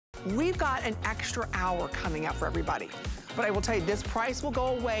we've got an extra hour coming up for everybody. But I will tell you, this price will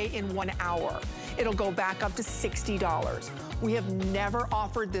go away in 1 hour. It'll go back up to $60. We have never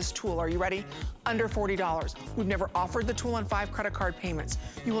offered this tool, are you ready? Under $40. We've never offered the tool on 5 credit card payments.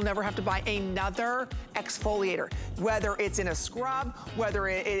 You will never have to buy another exfoliator. Whether it's in a scrub, whether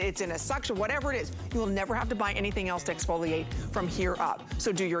it's in a suction, whatever it is, you will never have to buy anything else to exfoliate from here up.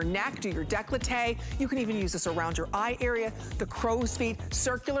 So do your neck, do your décolleté. You can even use this around your eye area, the crow's feet,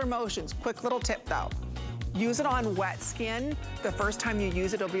 circular motions. Quick little tip though. Use it on wet skin. The first time you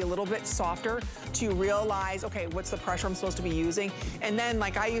use it, it'll be a little bit softer to realize, okay, what's the pressure I'm supposed to be using? And then,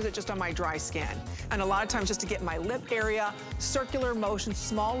 like, I use it just on my dry skin. And a lot of times just to get my lip area, circular motions,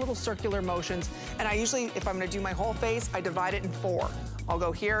 small little circular motions. And I usually, if I'm gonna do my whole face, I divide it in 4. I'll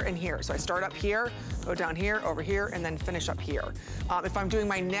go here and here. So I start up here, go down here, over here, and then finish up here. If I'm doing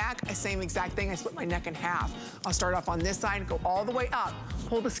my neck, same exact thing. I split my neck in half. I'll start off on this side, go all the way up.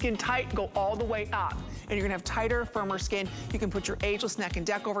 Hold the skin tight, go all the way up. And you're gonna have tighter, firmer skin. You can put your Ageless Neck and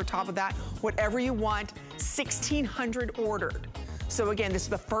Deck over top of that, whatever you want. 1,600 ordered. So again, this is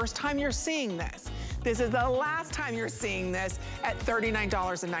the first time you're seeing this. This is the last time you're seeing this at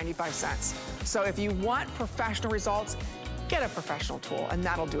 $39.95. So if you want professional results, get a professional tool and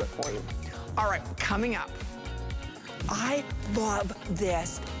that'll do it for you. All right, coming up. I love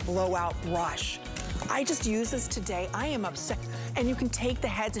this blowout brush. I just used this today. I am upset. And you can take the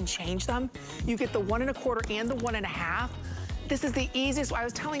heads and change them. You get the 1 1/4 and the 1 1/2. This is the easiest. I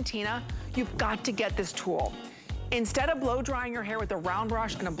was telling Tina, you've got to get this tool. Instead of blow drying your hair with a round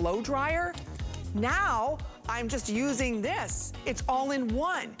brush and a blow dryer, now I'm just using this. It's all in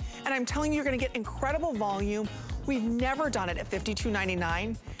one. And I'm telling you, you're gonna get incredible volume. We've never done it at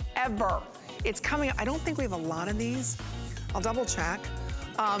 $52.99, ever. It's coming up. I don't think we have a lot of these. I'll double check.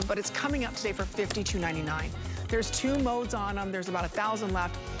 But it's coming up today for $52.99. There's 2 modes on them. There's about 1,000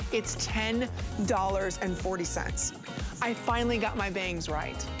 left. It's $10.40. I finally got my bangs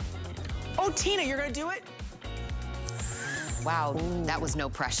right. Oh, Tina, you're gonna do it? Wow, ooh, that was no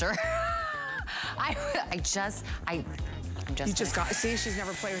pressure. I'm just You just got, see, she's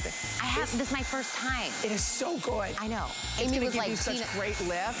never played with it. This is my first time. It is so good. I know. Amy was like, such great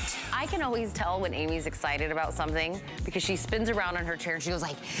lift. I can always tell when Amy's excited about something because she spins around in her chair and she goes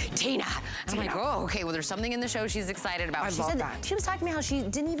like, Tina. And I'm like, oh, okay, well, there's something in the show she's excited about. I love that. She was talking about how she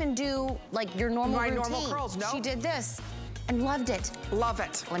didn't even do like your normal routine. Normal curls, no. She did this and loved it. Love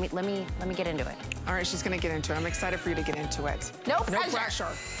it. Let me get into it. All right, she's gonna get into it. I'm excited for you to get into it. No pressure. No pressure.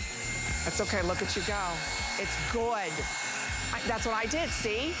 That's okay, look at you go. It's good. That's what I did,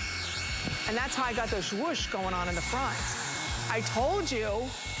 see? And that's how I got the swoosh going on in the front. I told you.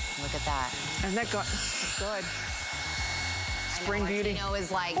 Look at that. Isn't that good? That's good. Spring Beauty. Tino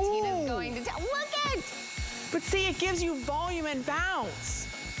is like, ooh, Tina's going to tell. Look it! But see, it gives you volume and bounce.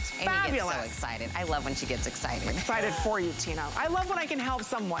 It's fabulous. Amy gets so excited. I love when she gets excited. I'm excited for you, Tina. I love when I can help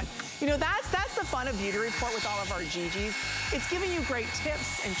someone. You know, that's the fun of Beauty Report with all of our Gigi's. It's giving you great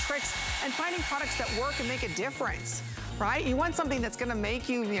tips and tricks and finding products that work and make a difference. Right? You want something that's gonna make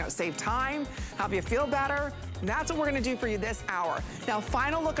you, save time, help you feel better. And that's what we're gonna do for you this hour. Now,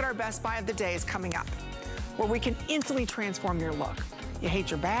 final look at our best buy of the day is coming up, where we can instantly transform your look. You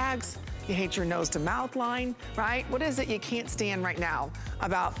hate your bags, you hate your nose to mouth line, right? What is it you can't stand right now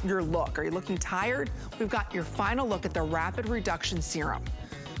about your look? Are you looking tired? We've got your final look at the Rapid Reduction Serum.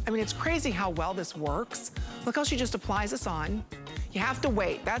 I mean, it's crazy how well this works. Look how she just applies this on. You have to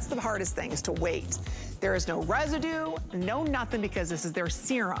wait. That's the hardest thing, is to wait. There is no residue, no nothing, because this is their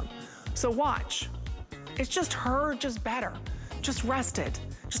serum. So watch. It's just her, just better. Just rested.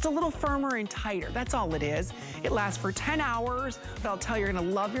 Just a little firmer and tighter. That's all it is. It lasts for 10 hours, but I'll tell you, you're gonna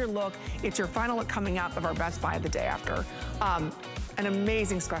love your look. It's your final look coming up of our best buy of the day after. An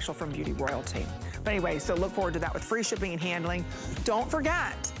amazing special from Beauty Royalty. But anyway, so look forward to that with free shipping and handling. Don't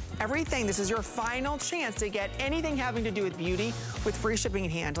forget, everything, this is your final chance to get anything having to do with beauty with free shipping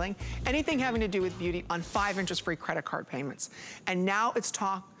and handling, anything having to do with beauty on 5 interest-free credit card payments. And now it's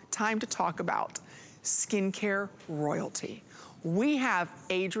time to talk about skincare royalty. We have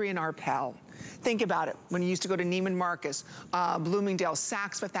Adrienne Arpel. Think about it. When you used to go to Neiman Marcus, Bloomingdale,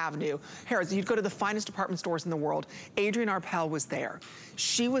 Saks Fifth Avenue, Harrods, you'd go to the finest department stores in the world. Adrienne Arpel was there.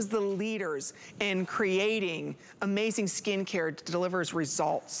 She was the leaders in creating amazing skincare that delivers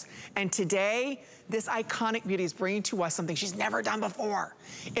results. And today, this iconic beauty is bringing to us something she's never done before.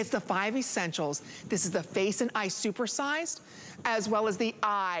 It's the 5 essentials. This is the face and eye supersized, as well as the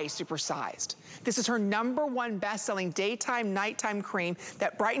eye supersized. This is her #1 best-selling daytime, nighttime cream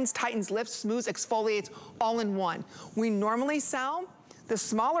that brightens, tightens, lifts, smooths, exfoliates all in one. We normally sell the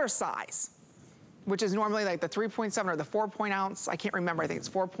smaller size. which is normally like the 3.7 or the 4 ounce. I can't remember, I think it's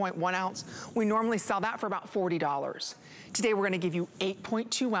 4.1 ounce. We normally sell that for about $40. Today we're gonna give you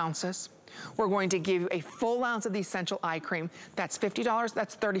 8.2 ounces. We're going to give you a full ounce of the Essential Eye Cream. That's $50,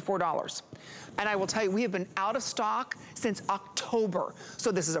 that's $34. And I will tell you, we have been out of stock since October.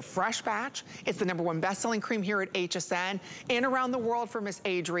 So this is a fresh batch. It's the #1 best-selling cream here at HSN and around the world for Miss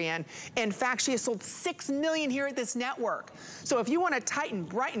Adrienne. In fact, she has sold 6 million here at this network. So if you want to tighten,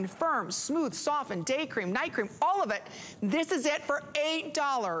 brighten, firm, smooth, soften, day cream, night cream, all of it, this is it for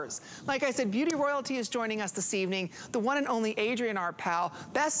 $8. Like I said, Beauty Royalty is joining us this evening. The one and only Adrienne, our pal,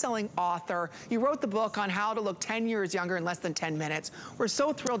 best-selling author. You wrote the book on how to look 10 years younger in less than 10 minutes. We're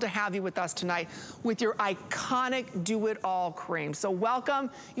so thrilled to have you with us tonight with your iconic Do-It-All cream. So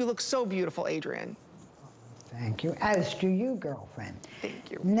welcome. You look so beautiful, Adrienne. Thank you, as do you, girlfriend. Thank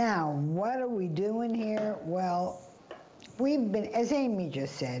you. Now, what are we doing here? Well, we've been, as Amy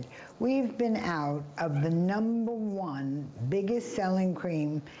just said, we've been out of the #1 biggest selling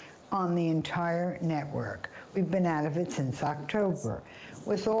cream on the entire network. We've been out of it since October.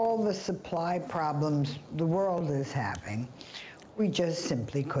 With all the supply problems the world is having, we just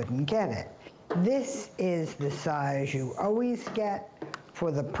simply couldn't get it. This is the size you always get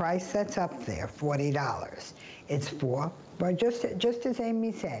for the price that's up there, $40. It's but just as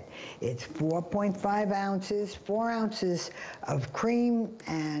Amy said, it's 4.5 ounces, 4 ounces of cream,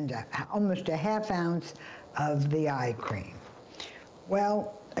 and almost a ½ ounce of the eye cream.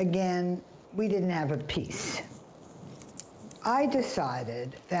 Well, again, we didn't have a piece. I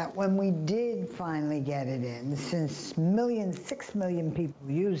decided that when we did finally get it in, since 6 million people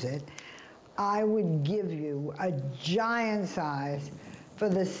use it, I would give you a giant size for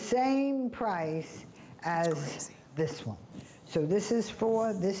the same price as this one. So this is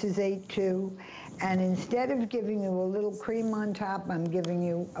 4, this is 8.2, and instead of giving you a little cream on top, I'm giving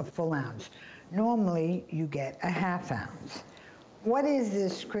you a full ounce. Normally, you get a ½ ounce. What is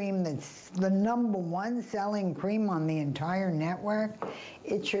this cream that's the #1 selling cream on the entire network?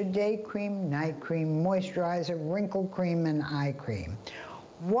 It's your day cream, night cream, moisturizer, wrinkle cream, and eye cream.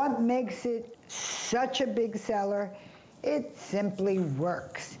 What makes it such a big seller? It simply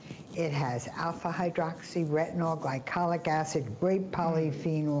works. It has alpha hydroxy, retinol, glycolic acid, grape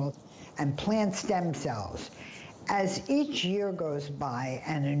polyphenols, and plant stem cells. As each year goes by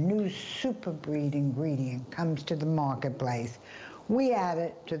and a new super breed ingredient comes to the marketplace, we add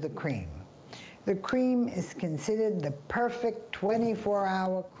it to the cream. The cream is considered the perfect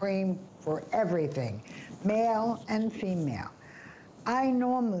 24-hour cream for everything, male and female. I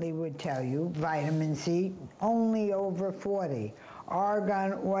normally would tell you vitamin C only over 40,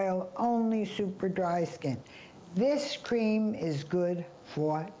 argan oil only super dry skin. This cream is good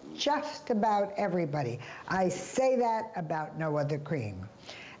for just about everybody. I say that about no other cream.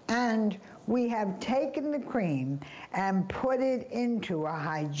 And we have taken the cream and put it into a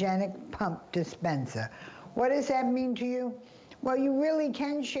hygienic pump dispenser. What does that mean to you? Well, you really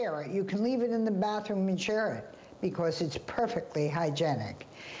can share it. You can leave it in the bathroom and share it because it's perfectly hygienic.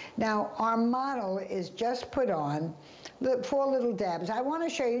 Now, our model is just put on the 4 little dabs. I want to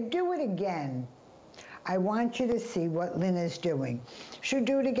show you. Do it again. I want you to see what Lynn is doing. She'll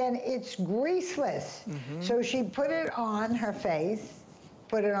do it again. It's greaseless. So she put it on her face,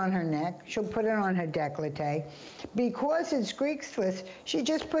 put it on her neck, she'll put it on her décolleté. Because it's greaseless, she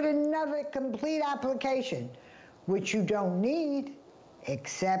just put another complete application, which you don't need,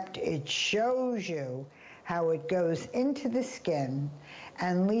 except it shows you how it goes into the skin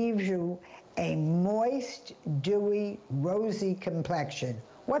and leaves you a moist, dewy, rosy complexion.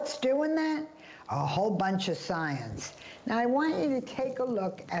 What's doing that? A whole bunch of science. Now I want you to take a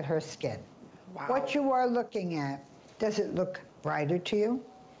look at her skin. Wow. What you are looking at, does it look brighter to you?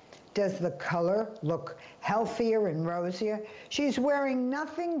 Does the color look healthier and rosier? She's wearing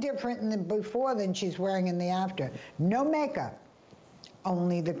nothing different in the before than she's wearing in the after. No makeup,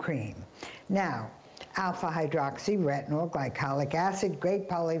 only the cream. Now, alpha hydroxy, retinol, glycolic acid, grape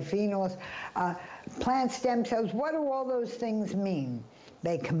polyphenols, plant stem cells, what do all those things mean?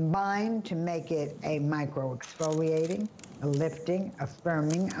 They combine to make it a micro-exfoliating, a lifting, a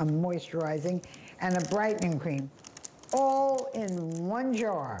firming, a moisturizing, and a brightening cream, all in one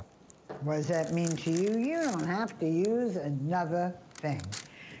jar. What does that mean to you? You don't have to use another thing.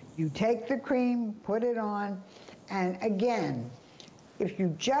 You take the cream, put it on, and again, if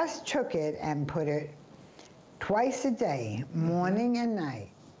you just took it and put it twice a day, morning and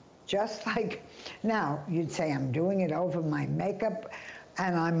night, just like, now you'd say, I'm doing it over my makeup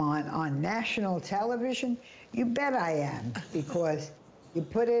and I'm on national television. You bet I am, because you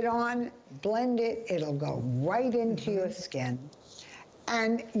put it on, blend it, it'll go right into your skin.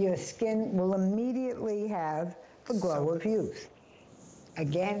 and your skin will immediately have the glow of youth.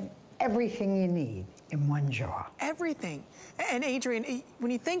 Again, everything you need in one jar. Everything. And Adrienne,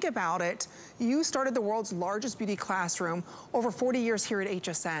 when you think about it, you started the world's largest beauty classroom over 40 years here at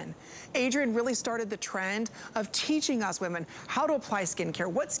HSN. Adrienne really started the trend of teaching us women how to apply skincare,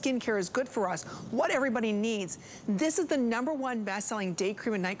 what skincare is good for us, what everybody needs. This is the #1 best-selling day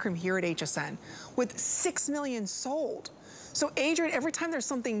cream and night cream here at HSN, with 6 million sold. So Adrienne, every time there's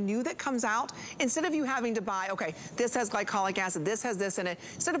something new that comes out, instead of you having to buy, okay, this has glycolic acid, this has this in it,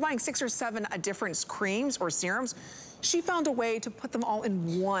 instead of buying 6 or 7 different creams or serums, she found a way to put them all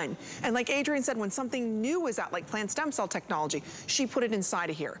in one. And like Adrienne said, when something new is out, like plant stem cell technology, she put it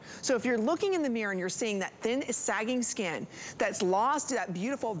inside of here. So if you're looking in the mirror and you're seeing that thin, sagging skin that's lost that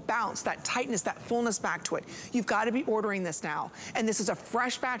beautiful bounce, that tightness, that fullness back to it, you've got to be ordering this now. And this is a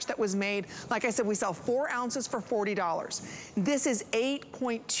fresh batch that was made. Like I said, we sell 4 ounces for $40. This is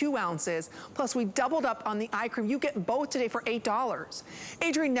 8.2 ounces, plus we doubled up on the eye cream. You get both today for $8.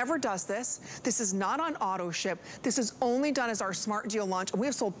 Adrienne never does this. This is not on auto ship. This is only done as our Smart Deal launch, and we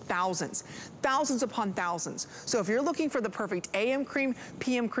have sold thousands upon thousands. So if you're looking for the perfect AM cream,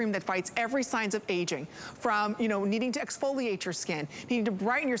 PM cream that fights every signs of aging, from, you know, needing to exfoliate your skin, needing to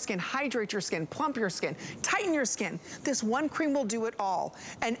brighten your skin, hydrate your skin, plump your skin, tighten your skin, this one cream will do it all.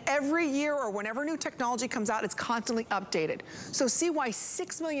 And every year or whenever new technology comes out, it's constantly updated. So see why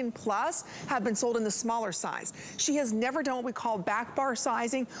 6 million plus have been sold in the smaller size. She has never done what we call back bar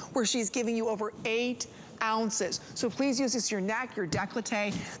sizing, where she's giving you over 8 ounces. So please use this your neck, your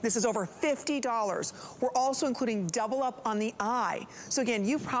décolleté. This is over $50. We're also including double up on the eye. So again,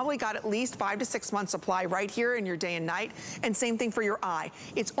 you've probably got at least 5 to 6 months supply right here in your day and night. And same thing for your eye.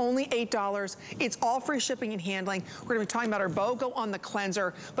 It's only $8. It's all free shipping and handling. We're gonna be talking about our BOGO on the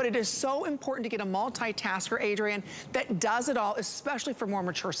cleanser, but it is so important to get a multitasker, Adrienne, that does it all, especially for more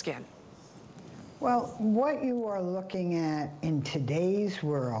mature skin. Well, what you are looking at in today's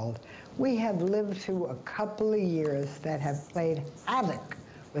world, we have lived through a couple of years that have played havoc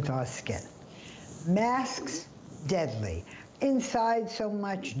with our skin. Masks, deadly. Inside so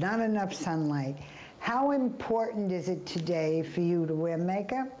much, not enough sunlight. How important is it today for you to wear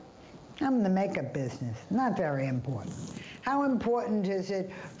makeup? I'm in the makeup business, not very important. How important is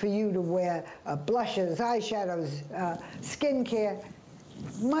it for you to wear blushes, eyeshadows, skincare?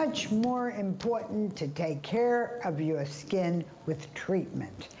 Much more important to take care of your skin with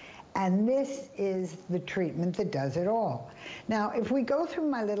treatment. And this is the treatment that does it all. Now, if we go through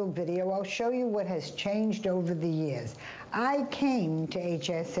my little video, I'll show you what has changed over the years. I came to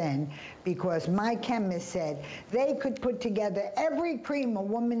HSN because my chemist said they could put together every cream a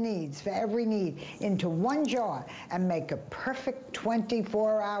woman needs for every need into one jar and make a perfect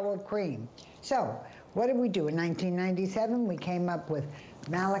 24-hour cream. So, what did we do? In 1997, we came up with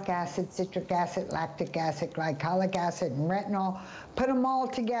malic acid, citric acid, lactic acid, glycolic acid, and retinol, put them all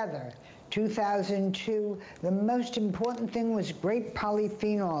together. 2002, the most important thing was great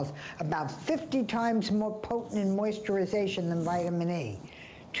polyphenols, about 50 times more potent in moisturization than vitamin E.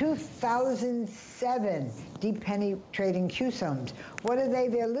 2007, deep penetrating Q-somes. What are they?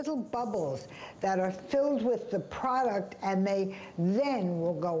 They're little bubbles that are filled with the product, and they then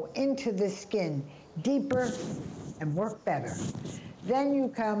will go into the skin deeper and work better. Then you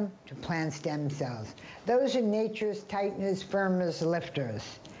come to plant stem cells. Those are nature's tighteners, firmers,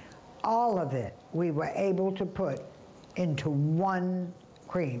 lifters. All of it we were able to put into one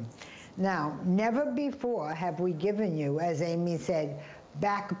cream. Now, never before have we given you, as Amy said,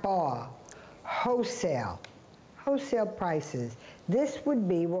 back bar, wholesale prices. This would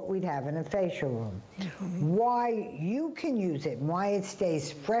be what we'd have in a facial room. Why you can use it, why it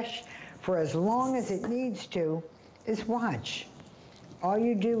stays fresh for as long as it needs to, is watch. All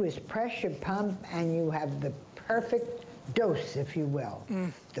you do is press your pump and you have the perfect dose, if you will,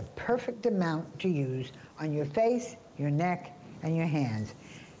 the perfect amount to use on your face, your neck, and your hands.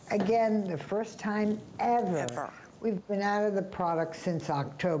 Again, the first time ever. We've been out of the product since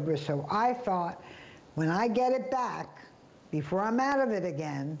October, so I thought when I get it back, before I'm out of it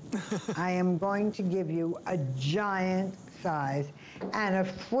again, I am going to give you a giant size and a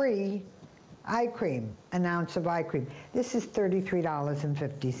free eye cream, an ounce of eye cream. This is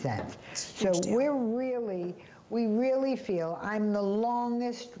 $33.50. So we really feel I'm the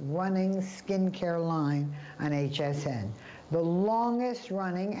longest running skincare line on HSN. The longest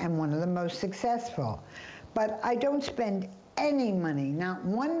running and one of the most successful. But I don't spend any money, not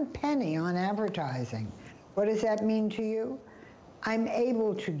 1 penny on advertising. What does that mean to you? I'm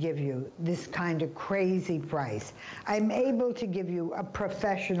able to give you this kind of crazy price. I'm able to give you a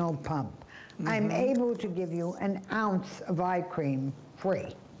professional pump. I'm able to give you an ounce of eye cream free.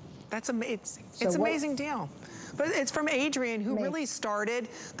 It's amazing deal. But it's from Adrienne, who really started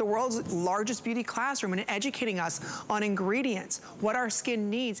the world's largest beauty classroom and educating us on ingredients, what our skin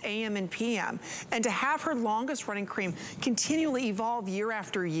needs AM and PM. And to have her longest running cream continually evolve year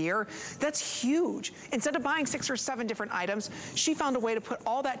after year, that's huge. Instead of buying 6 or 7 different items, she found a way to put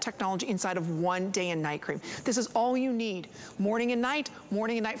all that technology inside of one day and night cream. This is all you need. Morning and night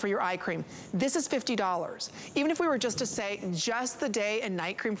for your eye cream. This is $50. Even if we were just to say just the day and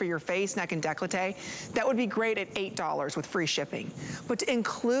night cream for your face, neck, and décolleté, that would be great at $8 with free shipping. But to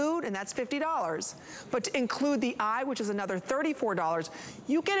include, and that's $50, but to include the eye, which is another $34,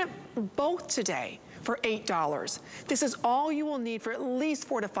 you get it both today for $8. This is all you will need for at least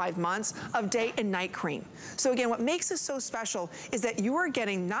 4 to 5 months of day and night cream. So again, what makes this so special is that you are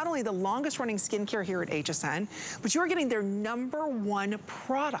getting not only the longest running skincare here at HSN, but you are getting their #1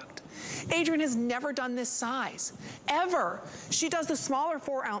 product. Adrienne has never done this size, ever. She does the smaller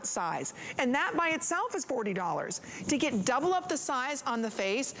 4-ounce size, and that by itself is $40. To get double up the size on the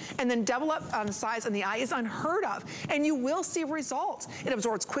face and then double up on the size on the eye is unheard of, and you will see results. It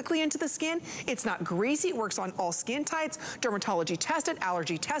absorbs quickly into the skin. It's not greasy. It works on all skin types, dermatology tested,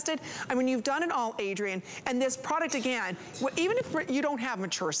 allergy tested. I mean, you've done it all, Adrienne, and this product, again, even if you don't have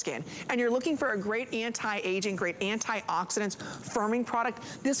mature skin and you're looking for a great anti-aging, great antioxidants, firming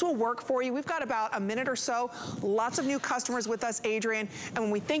product, this will work for you. We've got about a minute or so. Lots of new customers with us, Adrienne. And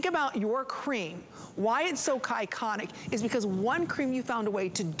when we think about your cream, why it's so iconic is because one cream you found a way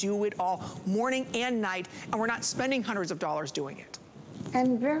to do it all, morning and night, and we're not spending hundreds of dollars doing it.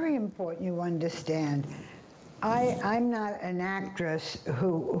 And very important you understand, I'm not an actress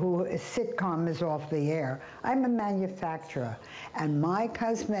who a sitcom is off the air. I'm a manufacturer, and my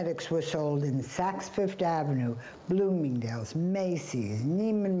cosmetics were sold in Saks Fifth Avenue, Bloomingdale's, Macy's,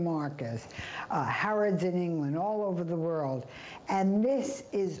 Neiman Marcus, Harrods in England, all over the world. And this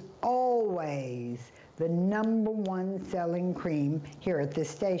is always the #1 selling cream here at this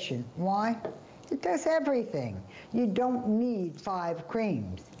station. Why? It does everything. You don't need 5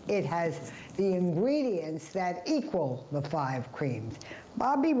 creams. It has the ingredients that equal the 5 creams.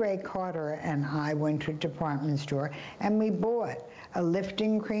 Bobby Ray Carter and I went to a department store and we bought a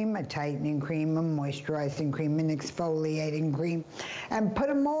lifting cream, a tightening cream, a moisturizing cream, an exfoliating cream, and put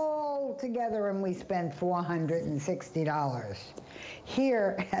them all together, and we spent $460.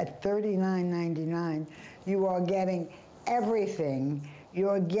 Here at $39.99, you are getting everything.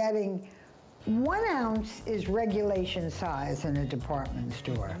 You're getting 1 ounce is regulation size in a department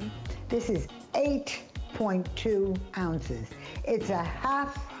store. This is 8.2 ounces. It's a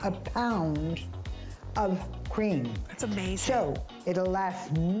half a pound of cream. That's amazing. So it'll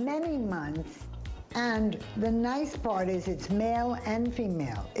last many months, and the nice part is it's male and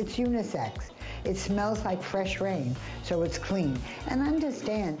female. It's unisex. It smells like fresh rain, so it's clean. And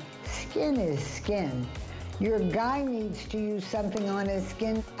understand, skin is skin. Your guy needs to use something on his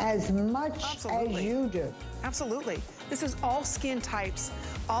skin as much as you do. Absolutely. This is all skin types,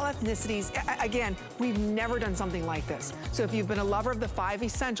 all ethnicities. Again, we've never done something like this. So if you've been a lover of the 5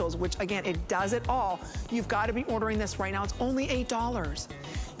 essentials, which again, it does it all, you've got to be ordering this right now. It's only $8.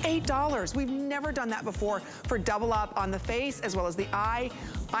 $8. We've never done that before for double up on the face as well as the eye.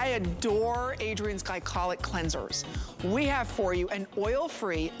 I adore Adrienne's glycolic cleansers. We have for you an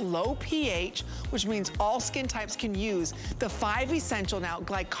oil-free, low pH, which means all skin types can use the 5 essential now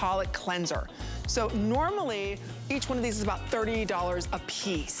glycolic cleanser. So normally, each one of these is about $30 a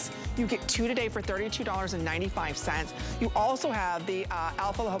piece. You get 2 today for $32.95. You also have the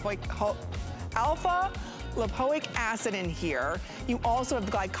alpha lipoic acid in here. You also have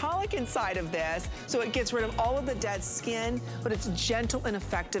the glycolic inside of this, so it gets rid of all of the dead skin, but it's gentle and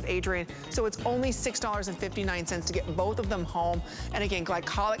effective, Adrienne. So it's only $6.59 to get both of them home. And again,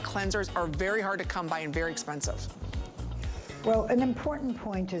 glycolic cleansers are very hard to come by and very expensive. Well, an important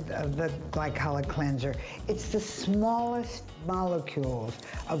point of the glycolic cleanser, it's the smallest molecules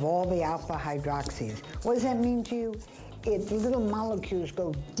of all the alpha hydroxys. What does that mean to you? The little molecules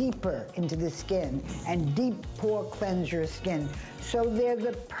go deeper into the skin and deep pore cleanse your skin. So they're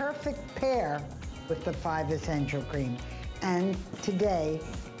the perfect pair with the 5 essential cream. And today,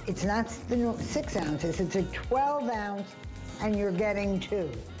 it's not the 6 ounces, it's a 12 ounce, and you're getting 2.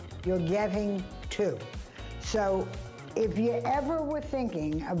 You're getting 2. So if you ever were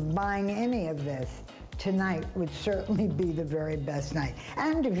thinking of buying any of this, tonight would certainly be the very best night.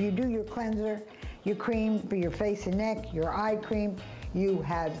 And if you do your cleanser, your cream for your face and neck, your eye cream, you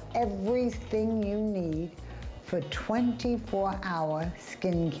have everything you need for 24-hour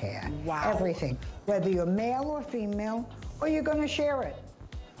skincare. Wow. Everything. Whether you're male or female, or you're gonna share it.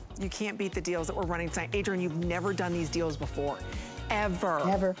 You can't beat the deals that we're running tonight. Adrienne, you've never done these deals before. ever.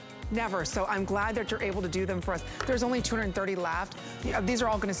 Never. Never. So I'm glad that you're able to do them for us. There's only 230 left. Yeah, these are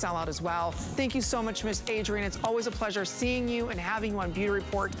all going to sell out as well. Thank you so much, Miss Adrienne. It's always a pleasure seeing you and having you on Beauty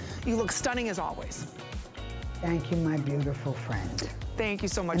Report. You look stunning as always. Thank you, my beautiful friend. Thank you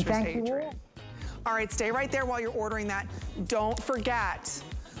so much, Miss Adrienne. All right, stay right there while you're ordering that. Don't forget,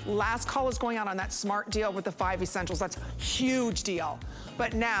 last call is going out on that smart deal with the 5 essentials. That's a huge deal.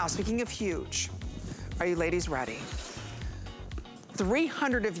 But now, speaking of huge, are you ladies ready?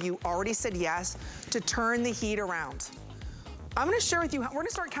 300 of you already said yes to turn the heat around. I'm gonna share with you, we're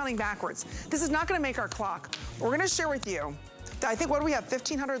gonna start counting backwards. This is not gonna make our clock. We're gonna share with you, I think, what do we have,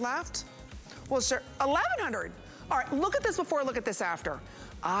 1,500 left? We'll share 1,100. All right, look at this before, look at this after.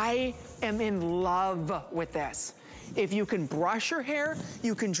 I am in love with this. If you can brush your hair,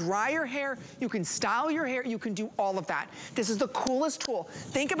 you can dry your hair, you can style your hair, you can do all of that. This is the coolest tool.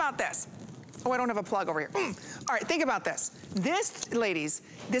 Think about this. Oh, I don't have a plug over here. All right, think about this. This, ladies,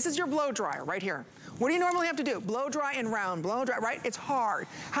 this is your blow dryer right here. What do you normally have to do? Blow dry and round, blow dry, right? It's hard.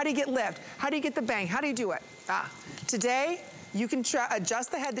 How do you get lift? How do you get the bang? How do you do it? Today, you can adjust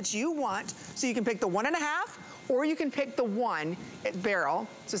the head that you want, so you can pick the 1.5, or you can pick the 1 barrel.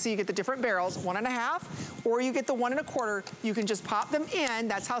 So you get the different barrels, 1.5, or you get the 1.25. You can just pop them in.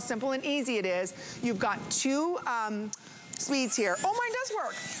 That's how simple and easy it is. You've got 2 speeds here. Oh, mine does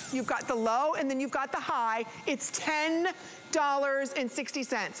work. You've got the low and then you've got the high. It's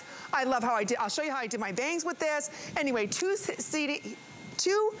 $10.60. I love how I did. I'll show you how I did my bangs with this. Anyway, 2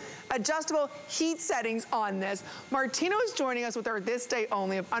 adjustable heat settings on this. Martino is joining us with our this day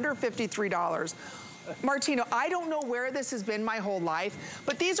only of under $53. Martino, I don't know where this has been my whole life,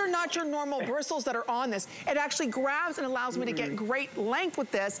 but these are not your normal bristles that are on this. It actually grabs and allows me to get great length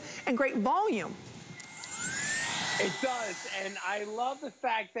with this and great volume. It does, and I love the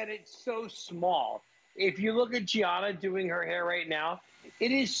fact that it's so small. If you look at Gianna doing her hair right now,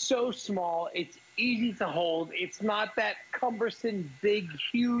 it is so small. It's easy to hold. It's not that cumbersome, big,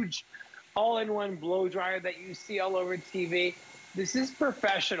 huge, all-in-one blow dryer that you see all over TV. This is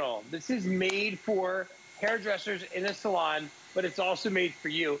professional. This is made for hairdressers in a salon, but it's also made for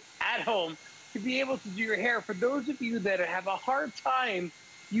you at home to be able to do your hair. For those of you that have a hard time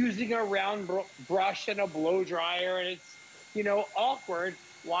using a round brush and a blow dryer and it's, you know, awkward,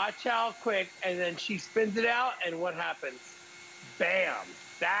 watch how quick, and then she spins it out, and what happens? Bam!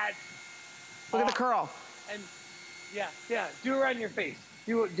 That's Look at the curl. And yeah, do it around your face.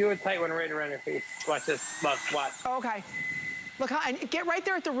 Do a tight one right around your face. Watch this. Watch. Okay. Look how, and get right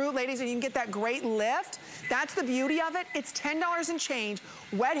there at the root, ladies, and you can get that great lift. That's the beauty of it. It's $10 and change.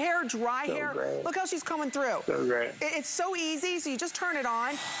 Wet hair, dry hair. Great. Look how she's coming through. So great. It's so easy, so you just turn it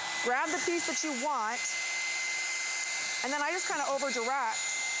on, grab the piece that you want, and then I just kind of over direct.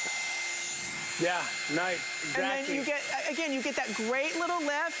 Yeah, nice. Exactly. And then you get, again, you get that great little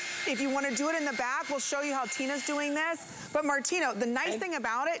lift. If you want to do it in the back, we'll show you how Tina's doing this. But Martino, the nice thing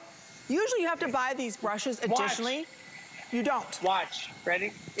about it, usually you have to buy these brushes additionally. You don't. Watch.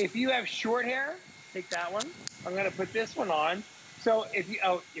 Ready? If you have short hair, take that one. I'm going to put this one on. So if you,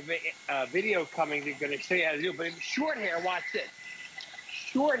 if a video coming, they're going to show you how to do it. But if short hair, watch this.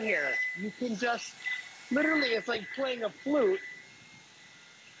 Short hair, you can just, literally, it's like playing a flute.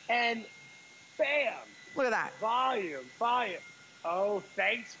 And bam. Look at that. Volume. Oh,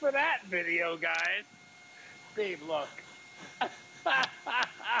 thanks for that video, guys. Babe, look.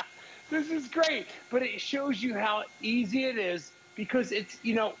 This is great, but it shows you how easy it is, because it's,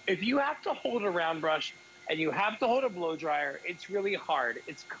 you know, if you have to hold a round brush and you have to hold a blow dryer, it's really hard.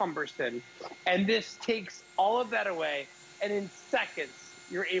 It's cumbersome. And this takes all of that away, and in seconds,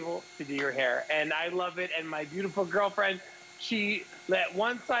 you're able to do your hair. And I love it. And my beautiful girlfriend, she let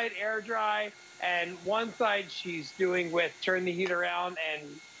one side air dry and one side she's doing with turn the heat around, and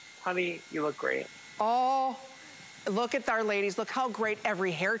honey, you look great. Oh. Look at our ladies, look how great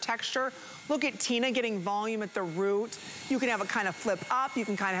every hair texture. Look at Tina getting volume at the root. You can have it kind of flip up, you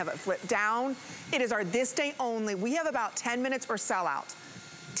can kind of have it flip down. It is our this day only. We have about 10 minutes or sell out.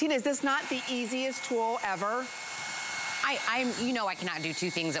 Tina, is this not the easiest tool ever? You know I cannot do 2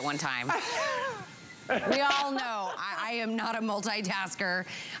 things at one time. We all know I am not a multitasker.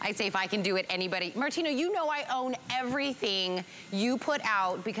 I say if I can do it, anybody. Martino, you know I own everything you put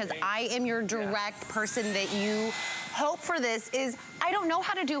out, because I am your direct person that you hope for. This is, I don't know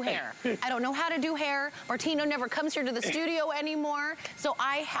how to do hair. I don't know how to do hair. Martino never comes here to the studio anymore, so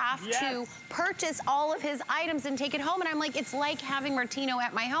I have to purchase all of his items and take it home. And I'm like, it's like having Martino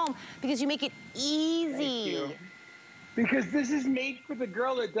at my home, because you make it easy. Thank you. Because this is made for the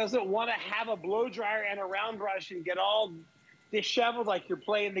girl that doesn't want to have a blow dryer and a round brush and get all disheveled like you're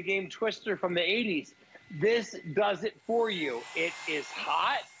playing the game Twister from the 80s. This does it for you. It is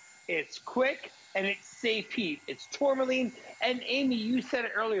hot, it's quick, and it's safe heat. It's tourmaline. And Amy, you said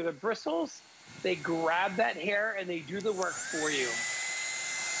it earlier, the bristles, they grab that hair and they do the work for you.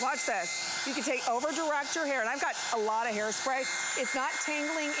 Watch this. You can over direct your hair, and I've got a lot of hairspray. It's not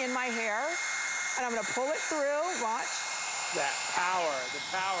tangling in my hair, and I'm gonna pull it through, watch. That power, the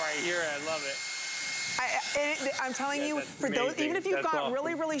power, I hear it, I love it. I'm telling you, for those, even if you've got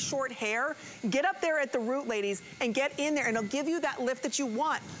really, really short hair, get up there at the root, ladies, and get in there, and it'll give you that lift that you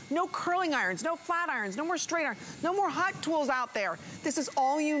want. No curling irons, no flat irons, no more straight irons, no more hot tools out there. This is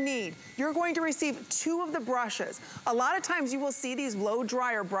all you need. You're going to receive 2 of the brushes. A lot of times you will see these blow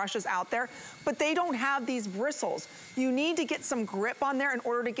dryer brushes out there, but they don't have these bristles. You need to get some grip on there in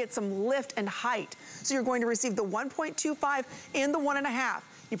order to get some lift and height. So you're going to receive the 1.25 and the 1.5.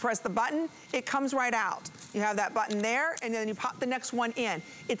 You press the button, it comes right out. You have that button there, and then you pop the next one in.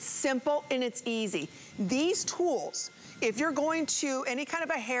 It's simple and it's easy. These tools, if you're going to any kind of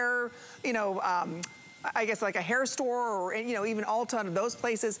a hair, you know, I guess like a hair store or, you know, even Ulta and those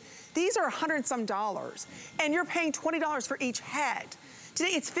places, these are $100 and some, and you're paying $20 for each head.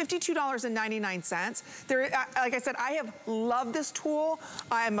 Today, it's $52.99. Like I said, I have loved this tool.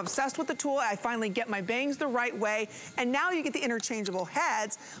 I am obsessed with the tool. I finally get my bangs the right way. And now you get the interchangeable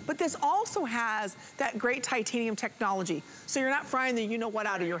heads, but this also has that great titanium technology. So you're not frying the you-know-what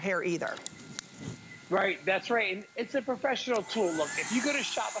out of your hair either. Right, that's right. And it's a professional tool. Look, if you go to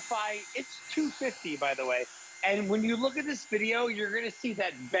Shopify, it's $250, by the way. And when you look at this video, you're going to see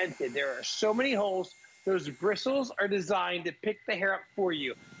that vented. There are so many holes. Those bristles are designed to pick the hair up for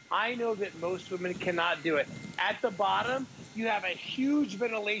you. I know that most women cannot do it. At the bottom, you have a huge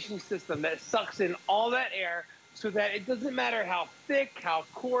ventilation system that sucks in all that air so that it doesn't matter how thick, how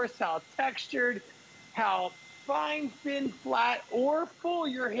coarse, how textured, how fine, thin, flat, or full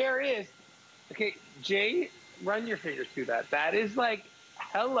your hair is. Okay, Jay, run your fingers through that. That is like,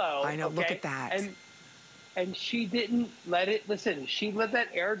 hello. I know, okay? Look at that. And she didn't let it, listen, she let that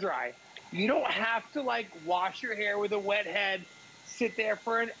air dry. You don't have to like wash your hair with a wet head, sit there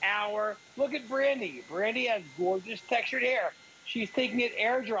for an hour. Look at Brandy. Brandy has gorgeous textured hair. She's taking it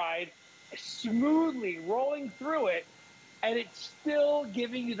air dried, smoothly rolling through it, and it's still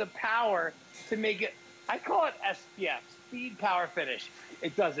giving you the power to make it, I call it SPF, speed power finish.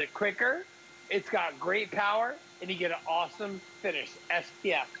 It does it quicker, it's got great power, and you get an awesome finish.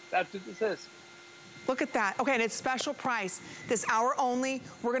 SPF, that's what this is. Look at that. Okay, and it's special price. This hour only.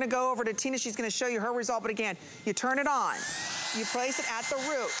 We're gonna go over to Tina. She's gonna show you her result. But again, you turn it on. You place it at the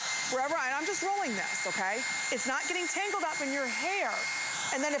root. Wherever, and I'm just rolling this, okay? It's not getting tangled up in your hair.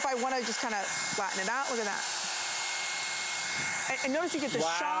 And then if I wanna just kind of flatten it out, look at that. And notice you get the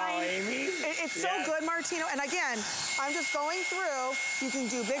shine. Amy. It's so good, Martino. And again, I'm just going through. You can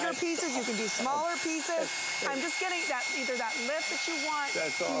do bigger pieces. You can do smaller pieces. I'm just getting that, either that lift that you want.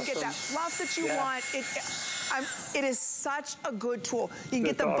 That's awesome. You can get that fluff that you want. It is such a good tool. You can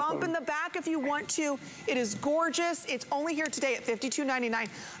get the bump in the back if you want to. It is gorgeous. It's only here today at $52.99.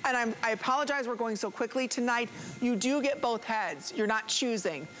 And I apologize we're going so quickly tonight. You do get both heads. You're not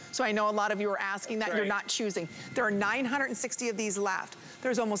choosing. So I know a lot of you are asking that. You're not choosing. There are 960 of these left.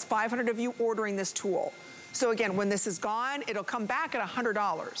 There's almost 500 of you ordering this tool. So again, when this is gone, it'll come back at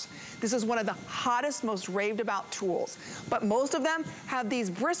 $100. This is one of the hottest, most raved about tools. But most of them have these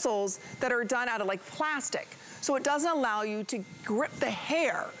bristles that are done out of like plastic. So it doesn't allow you to grip the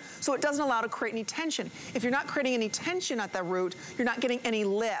hair. So it doesn't allow to create any tension. If you're not creating any tension at the root, you're not getting any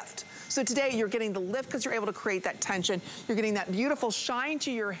lift. So today you're getting the lift because you're able to create that tension. You're getting that beautiful shine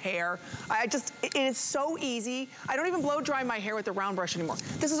to your hair. It is so easy. I don't even blow dry my hair with the round brush anymore.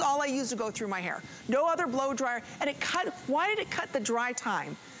 This is all I use to go through my hair. No other blow dryer. And it cut, why did it cut the dry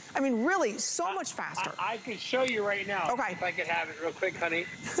time? I mean, really, so much faster. I could show you right now. Okay. If I could have it real quick, honey.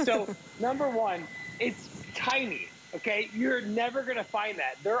 So, number one, it's tiny, okay? You're never gonna find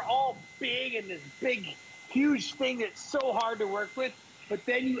that. They're all big and this big, huge thing that's so hard to work with. But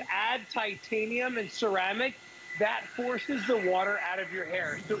then you add titanium and ceramic, that forces the water out of your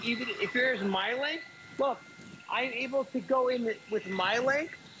hair. So even if your hair is my length, look, I'm able to go in with my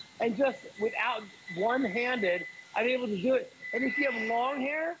length and just without one-handed, I'm able to do it. And if you have long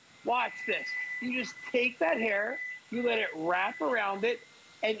hair, watch this. You just take that hair, you let it wrap around it,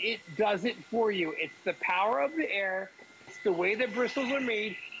 and it does it for you. It's the power of the air. It's the way the bristles are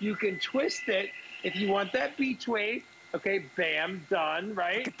made. You can twist it if you want that beach wave. Okay, bam, done,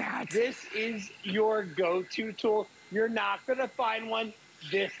 right? Look at that. This is your go-to tool. You're not gonna find one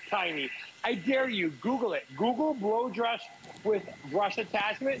this tiny. I dare you, Google it. Google blow brush with brush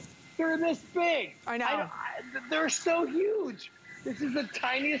attachment. They're this big. I know. They're so huge. This is the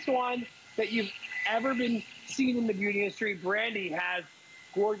tiniest one that you've ever been seen in the beauty industry. Brandy has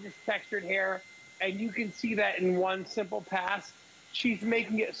gorgeous textured hair, and you can see that in one simple pass. She's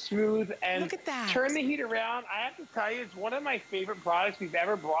making it smooth and look at that. Turn the heat around. I have to tell you, it's one of my favorite products we've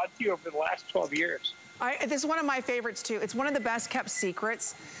ever brought to you over the last 12 years. This is one of my favorites too. It's one of the best kept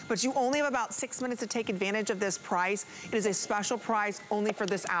secrets, but you only have about 6 minutes to take advantage of this price. It is a special price only for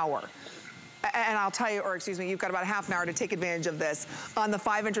this hour. And I'll tell you, or excuse me, you've got about half an hour to take advantage of this on the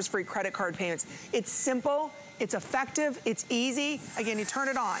 5 interest-free credit card payments. It's simple, it's effective, it's easy. Again, you turn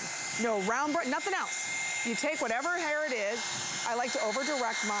it on. No round brush, nothing else. You take whatever hair it is. I like to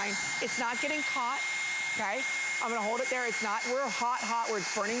over-direct mine. It's not getting caught, okay? I'm gonna hold it there. It's not, we're hot where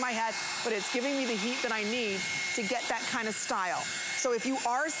it's burning my head, but it's giving me the heat that I need to get that kind of style. So if you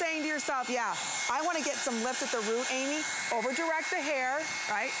are saying to yourself, yeah, I wanna get some lift at the root, Amy, over-direct the hair,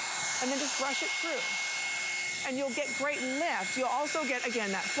 right? And then just brush it through. And you'll get great lift. You'll also get,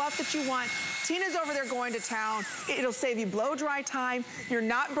 again, that fluff that you want. Tina's over there going to town. It'll save you blow dry time. You're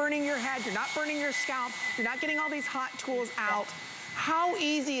not burning your head. You're not burning your scalp. You're not getting all these hot tools out. How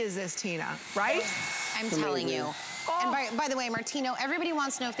easy is this, Tina, right? I'm telling you. Oh. And by the way, Martino, everybody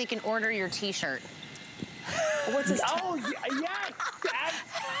wants to know if they can order your t-shirt. What's this? Oh, yes.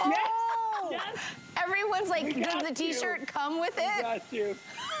 Oh. Yes. Everyone's like, does the t-shirt come with it? We got you.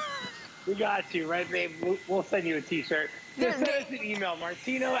 We got you, right, babe? We'll send you a t-shirt. Just send us an email,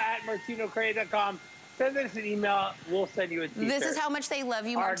 martino@martinocredit.com. Send us an email. We'll send you a t-shirt. This is how much they love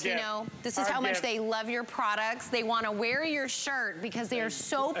you, Martino. This is how much they love your products. They want to wear your shirt because they are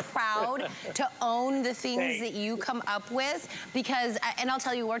so proud to own the things that you come up with. Because, and I'll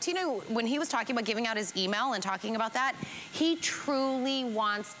tell you, Martino, when he was talking about giving out his email and talking about that, he truly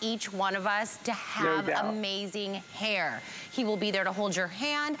wants each one of us to have amazing hair. He will be there to hold your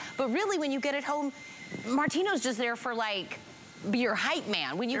hand. But really, when you get it home, Martino's just there for like, be your hype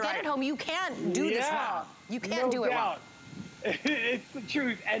man. When you get it home, you can't do this wrong. You can't do it wrong. It's the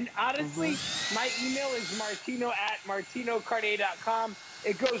truth. And honestly, my email is martino@martinocartier.com.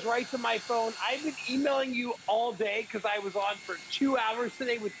 It goes right to my phone. I've been emailing you all day because I was on for 2 hours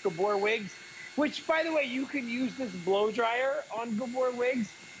today with Gabor Wigs, which, by the way, you can use this blow dryer on Gabor Wigs.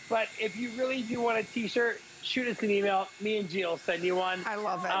 But if you really do want a t-shirt, shoot us an email. Me and Jill will send you one. I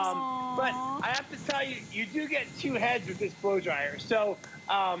love it. But I have to tell you, you do get 2 heads with this blow dryer. So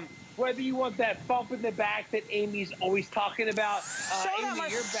whether you want that bump in the back that Amy's always talking about, show them on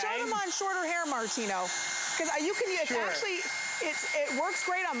shorter hair, Martino, because you can. It's actually, it works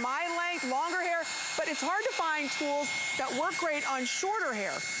great on my length, longer hair, but it's hard to find tools that work great on shorter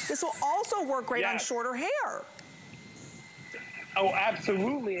hair. This will also work great on shorter hair. Oh,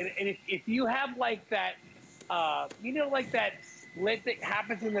 absolutely. And if you have like that. You know, like that split that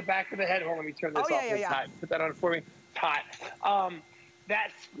happens in the back of the head. Hold on, let me turn this off. It's hot. Put that on for me. It's hot.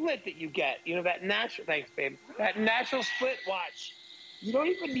 That split that you get, you know, that natural, thanks, babe. That natural split, watch. You don't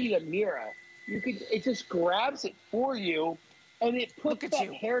even need a mirror. It just grabs it for you, and it puts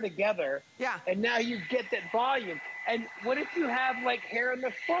that hair together. Yeah. And now you get that volume. And what if you have, like, hair in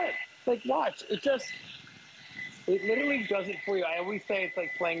the front? Like, watch. It literally does it for you. I always say it's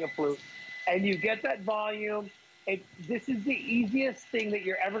like playing a flute. And you get that volume. This is the easiest thing that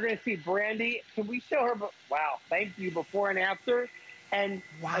you're ever going to see. Brandy, can we show her? Wow, thank you, before and after. And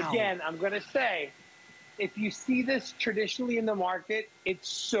again, I'm going to say, if you see this traditionally in the market, it's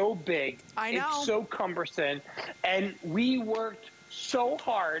so big. I know. It's so cumbersome. And we worked so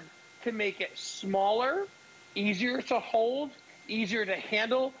hard to make it smaller, easier to hold, easier to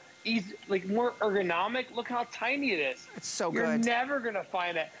handle, like more ergonomic. Look how tiny it is. It's so good. You're never going to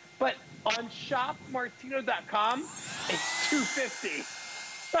find it. But on shopmartino.com, it's $250.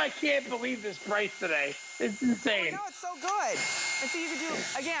 I can't believe this price today. It's insane. I know, it's so good. And so you can do,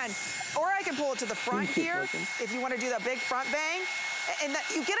 again, or I can pull it to the front here if you want to do that big front bang. And that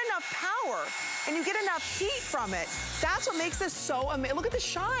you get enough power and you get enough heat from it. That's what makes this so amazing. Look at the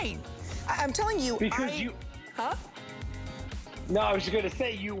shine. I'm telling you. No, I was just going to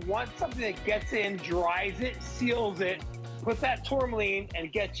say, you want something that gets in, dries it, seals it, put that tourmaline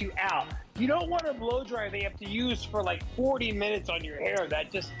and get you out. You don't want a blow dryer they have to use for like 40 minutes on your hair.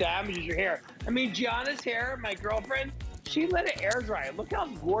 That just damages your hair. I mean, Gianna's hair, my girlfriend, she let it air dry. Look how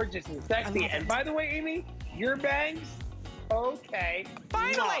gorgeous and sexy. And by the way, Amy, your bangs, okay.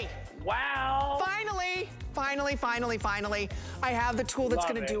 Finally. Wow. Finally. I have the tool that's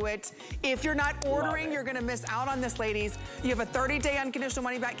going to do it. If you're not ordering, you're going to miss out on this, ladies. You have a 30-day unconditional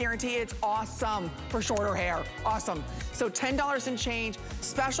money-back guarantee. It's awesome for shorter hair. Awesome. So $10 and change,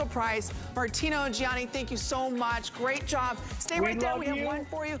 special price. Martino and Gianni, thank you so much. Great job. Stay right there. We have one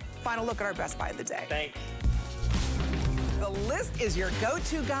for you. Final look at our Best Buy of the day. Thanks. The list is your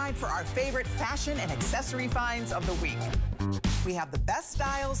go-to guide for our favorite fashion and accessory finds of the week. We have the best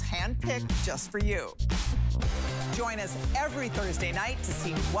styles handpicked just for you. Join us every Thursday night to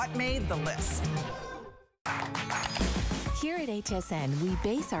see what made the list. Here at HSN, we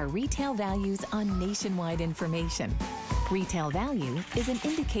base our retail values on nationwide information. Retail value is an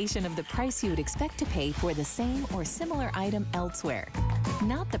indication of the price you would expect to pay for the same or similar item elsewhere,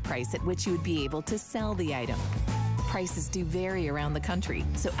 not the price at which you would be able to sell the item. Prices do vary around the country,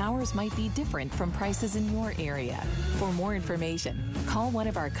 so ours might be different from prices in your area. For more information, call one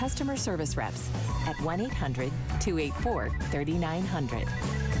of our customer service reps at 1-800-284-3900.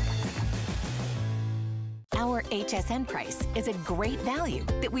 Our HSN price is a great value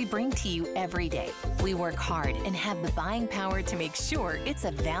that we bring to you every day. We work hard and have the buying power to make sure it's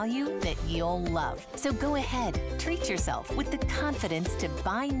a value that you'll love. So go ahead, treat yourself with the confidence to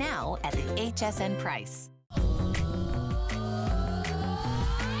buy now at the HSN price.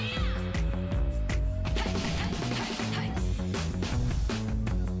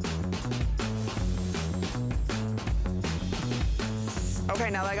 Okay,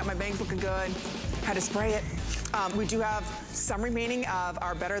 now that I got my bangs looking good, had to spray it. We do have some remaining of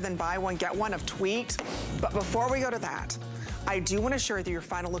our better than buy one, get one of Tweaked. But before we go to that, I do want to share with you your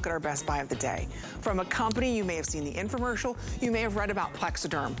final look at our best buy of the day. From a company, you may have seen the infomercial, you may have read about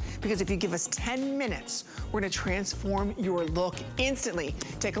Plexiderm, because if you give us 10 minutes, we're going to transform your look instantly.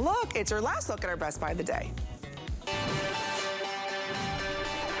 Take a look. It's our last look at our best buy of the day.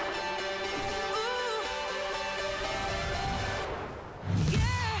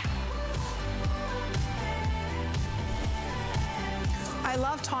 I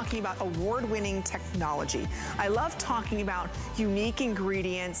love talking about award-winning technology. I love talking about unique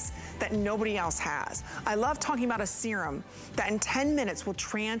ingredients that nobody else has. I love talking about a serum that in 10 minutes will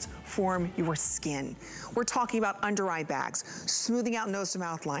transform your skin. We're talking about under eye bags, smoothing out nose to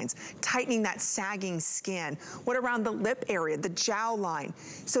mouth lines, tightening that sagging skin, what around the lip area, the jowl line.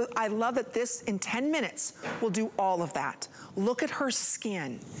 So I love that this in 10 minutes will do all of that. Look at her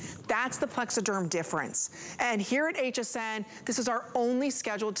skin. That's the Plexiderm difference. And here at HSN, this is our only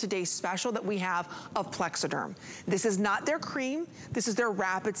scheduled today special that we have of Plexiderm. This is not their cream, this is their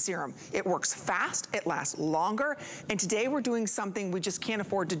rapid serum. It works fast, it lasts longer, and today we're doing something we just can't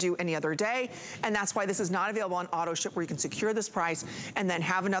afford to do any other day, and that's why this is not available on auto ship where you can secure this price and then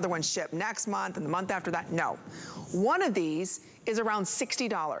have another one shipped next month and the month after that. No. One of these is around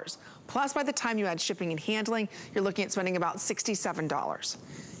 $60. Plus, by the time you add shipping and handling, you're looking at spending about $67.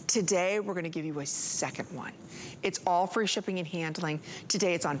 Today, we're gonna give you a second one. It's all free shipping and handling.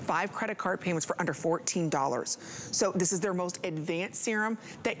 Today, it's on 5 credit card payments for under $14. So this is their most advanced serum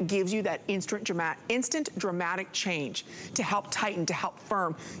that gives you that instant dramatic change to help tighten, to help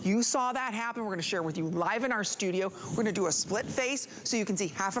firm. You saw that happen. We're gonna share with you live in our studio. We're gonna do a split face so you can see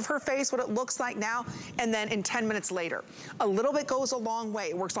half of her face, what it looks like now, and then in 10 minutes later. A little bit goes a long way.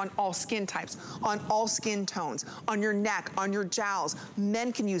 It works on all skin types, on all skin tones, on your neck, on your jowls.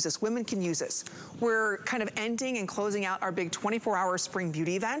 Men can use this, women can use this. We're kind of ending and closing out our big 24-hour spring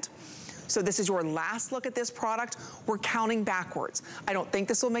beauty event. So this is your last look at this product. We're counting backwards. I don't think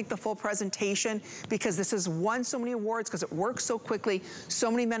this will make the full presentation because this has won so many awards because it works so quickly.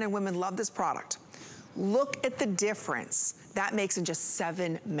 So many men and women love this product. Look at the difference that makes in just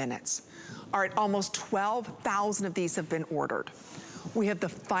 7 minutes. All right, almost 12,000 of these have been ordered. We have the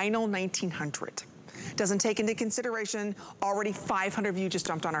final 1,900. Doesn't take into consideration already 500 of you just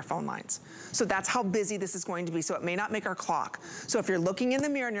jumped on our phone lines. So that's how busy this is going to be. So it may not make our clock. So if you're looking in the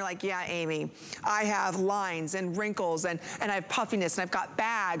mirror and you're like, yeah, Amy, I have lines and wrinkles and I have puffiness and I've got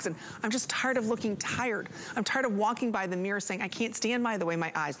bags and I'm just tired of looking tired. I'm tired of walking by the mirror saying, I can't stand by the way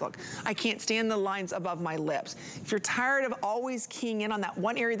my eyes look. I can't stand the lines above my lips. If you're tired of always keying in on that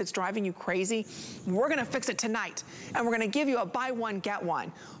one area that's driving you crazy, we're gonna fix it tonight. And we're gonna give you a buy one, get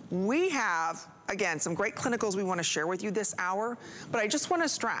one. We have, again, some great clinicals we want to share with you this hour, but I just want to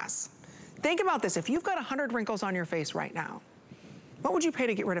stress, think about this. If you've got 100 wrinkles on your face right now, what would you pay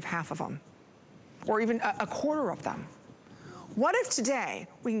to get rid of half of them? Or even a quarter of them? What if today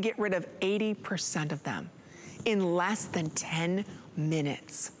we can get rid of 80% of them in less than 10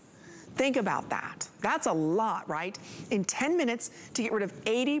 minutes? Think about that. That's a lot, right? In 10 minutes to get rid of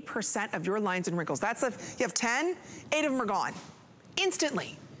 80% of your lines and wrinkles. That's if you have 10, 8 of them are gone.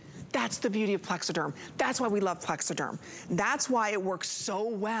 Instantly. That's the beauty of Plexiderm. That's why we love Plexiderm. That's why it works so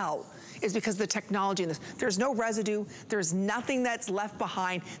well, is because of the technology in this. There's no residue. There's nothing that's left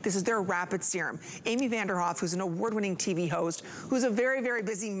behind. This is their rapid serum. Amy Vanderhoff, who's an award-winning TV host, who's a very, very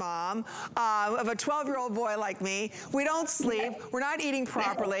busy mom of a 12-year-old boy like me. We don't sleep. We're not eating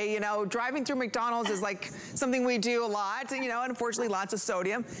properly. You know, driving through McDonald's is like something we do a lot, you know, and unfortunately lots of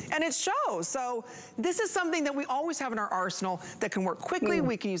sodium, and it shows. So this is something that we always have in our arsenal that can work quickly.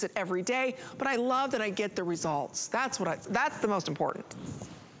 We can use it every day, but I love that I get the results. That's the most important.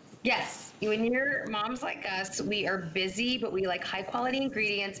 Yes, when you're moms like us, we are busy, but we like high quality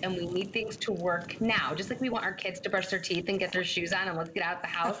ingredients and we need things to work now. Just like we want our kids to brush their teeth and get their shoes on and let's get out of the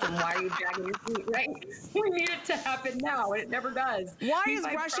house and why are you dragging your feet, right? We need it to happen now and it never does. Why is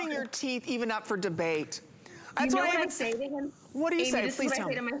brushing your teeth even up for debate? That's what I say to him. What do you say? This is what I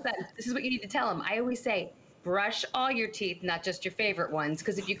say to my son. This is what you need to tell him. I always say, brush all your teeth, not just your favorite ones,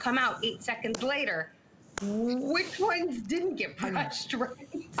 because if you come out 8 seconds later, which ones didn't get brushed right?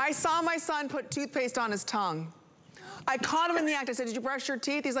 I saw my son put toothpaste on his tongue. I caught him in the act. I said, did you brush your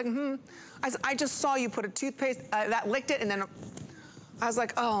teeth? He's like, I said, I just saw you put a toothpaste, that licked it, and then I was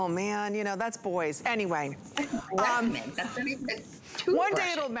like, oh man, you know, that's boys. Anyway. That's not even one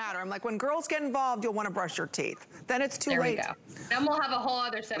day it'll matter. I'm like, when girls get involved, you'll want to brush your teeth. Then it's too late. There we go. Then we'll have a whole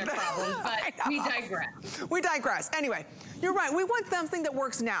other set of problems, but we digress. We digress. Anyway, you're right. We want something that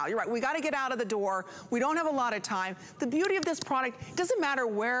works now. You're right. We got to get out of the door. We don't have a lot of time. The beauty of this product, it doesn't matter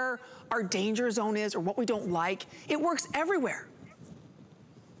where our danger zone is or what we don't like. It works everywhere.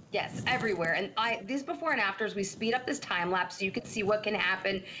 Yes, everywhere. And these before and afters, we speed up this time lapse so you can see what can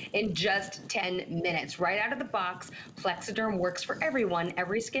happen in just 10 minutes. Right out of the box, Plexiderm works for everyone,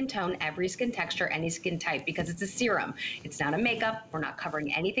 every skin tone, every skin texture, any skin type, because it's a serum. It's not a makeup. We're not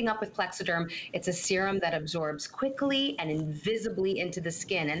covering anything up with Plexiderm. It's a serum that absorbs quickly and invisibly into the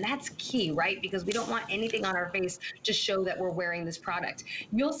skin. And that's key, right? Because we don't want anything on our face to show that we're wearing this product.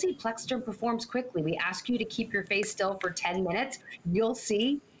 You'll see Plexiderm performs quickly. We ask you to keep your face still for 10 minutes. You'll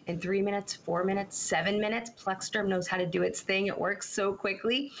see in 3 minutes, 4 minutes, 7 minutes. Plexiderm knows how to do its thing. It works so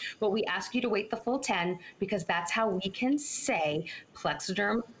quickly, but we ask you to wait the full 10 because that's how we can say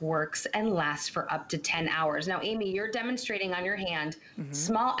Plexiderm works and lasts for up to 10 hours. Now, Amy, you're demonstrating on your hand.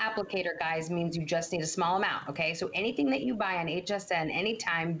 Small applicator, guys, means you just need a small amount, okay? So anything that you buy on HSN,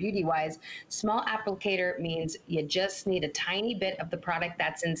 anytime, beauty-wise, small applicator means you just need a tiny bit of the product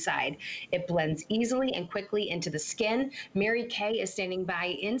that's inside. It blends easily and quickly into the skin. Mary Kay is standing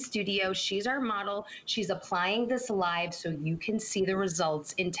by in studio. She's our model. She's applying this live so you can see the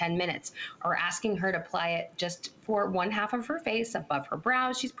results in 10 minutes. We're asking her to apply it just for one half of her face, above her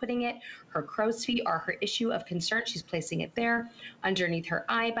brows. She's putting it. Her crow's feet are her issue of concern. She's placing it there, underneath her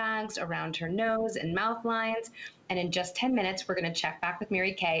eye bags, around her nose and mouth lines. And in just 10 minutes, we're going to check back with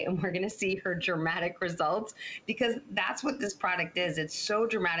Mary Kay and we're going to see her dramatic results because that's what this product is. It's so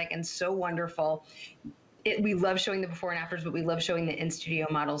dramatic and so wonderful. We love showing the before and afters, but we love showing the in-studio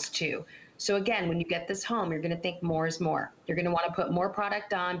models too. So again, when you get this home, you're going to think more is more. You're going to want to put more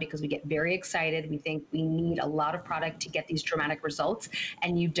product on because we get very excited. We think we need a lot of product to get these dramatic results,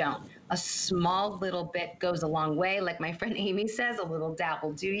 and you don't. A small little bit goes a long way. Like my friend Amy says, a little dab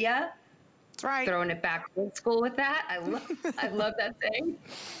will do ya. That's right. Throwing it back old school with that. I love that saying.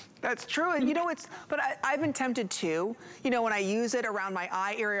 That's true, and you know, but I've been tempted too, you know, when I use it around my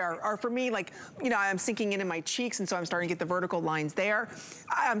eye area, or for me, like, you know, I'm sinking in my cheeks, and so I'm starting to get the vertical lines there.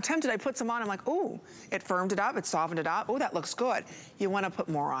 I'm tempted, I put some on, I'm like, ooh, it firmed it up, it softened it up, oh, that looks good. You wanna put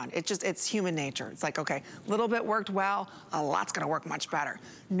more on. It's human nature. It's like, okay, a little bit worked well, a lot's gonna work much better.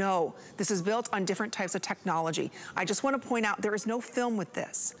 No, this is built on different types of technology. I just wanna point out, there is no film with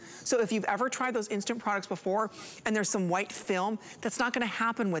this. So if you've ever tried those instant products before, and there's some white film, that's not gonna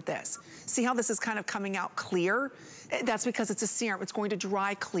happen with this. See how this is kind of coming out clear? That's because it's a serum. It's going to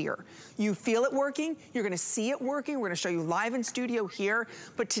dry clear. You feel it working. You're going to see it working. We're going to show you live in studio here.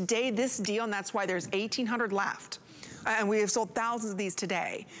 But today, this deal, and that's why there's 1,800 left. And we have sold thousands of these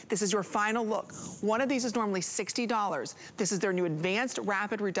today. This is your final look. One of these is normally $60. This is their new Advanced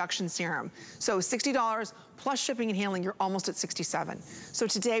Rapid Reduction Serum. So $60 plus shipping and handling, you're almost at $67. So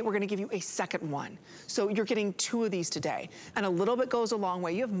today we're gonna give you a second one. So you're getting 2 of these today. And a little bit goes a long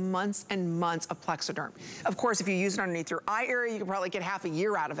way. You have months and months of Plexiderm. Of course, if you use it underneath your eye area, you can probably get half a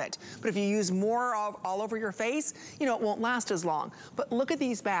year out of it. But if you use more all over your face, you know, it won't last as long. But look at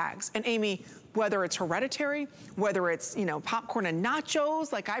these bags. And Amy, whether it's hereditary, whether it's, you know, popcorn and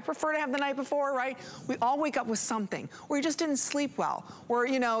nachos, like I prefer to have the night before, right? We all wake up with something, or you just didn't sleep well, or,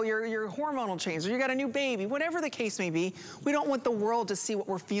 you know, your hormonal change, or you got a new baby, whatever the case may be. We don't want the world to see what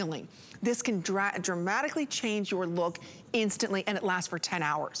we're feeling. This can dramatically change your look instantly, and it lasts for 10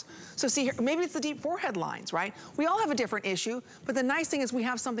 hours. So see here, maybe it's the deep forehead lines, right? We all have a different issue, but the nice thing is we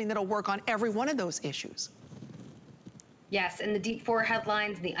have something that'll work on every one of those issues. Yes, and the deep forehead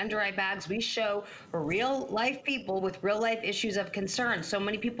lines, the under eye bags, we show real life people with real life issues of concern. So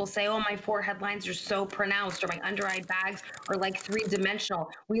many people say, oh, my forehead lines are so pronounced, or my under eye bags are like three-dimensional.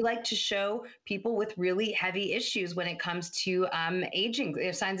 We like to show people with really heavy issues when it comes to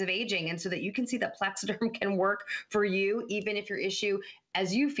aging, signs of aging, and so that you can see that Plexiderm can work for you, even if your issue,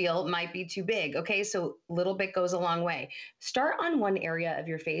 as you feel, might be too big. Okay, so little bit goes a long way. Start on one area of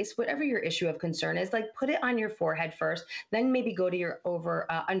your face, whatever your issue of concern is, like put it on your forehead first, then maybe go to your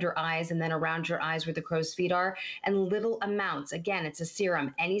under eyes and then around your eyes where the crow's feet are, and little amounts. Again, it's a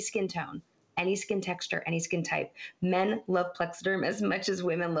serum, any skin tone, any skin texture, any skin type. Men love Plexiderm as much as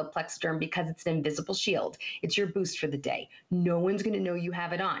women love Plexiderm because it's an invisible shield. It's your boost for the day. No one's going to know you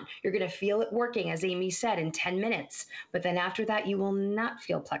have it on. You're going to feel it working, as Amy said, in 10 minutes. But then after that, you will not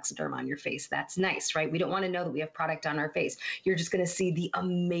feel Plexiderm on your face. That's nice, right? We don't want to know that we have product on our face. You're just going to see the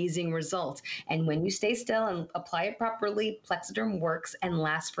amazing result. And when you stay still and apply it properly, Plexiderm works and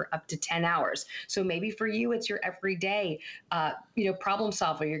lasts for up to 10 hours. So maybe for you, it's your everyday, problem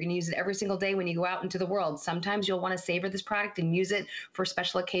solver. You're going to use it every single day when you go out into the world. Sometimes you'll want to savor this product and use it for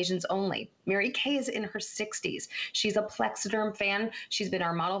special occasions only. Mary Kay is in her 60s. She's a Plexiderm fan. She's been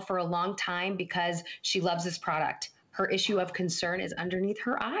our model for a long time because she loves this product. Her issue of concern is underneath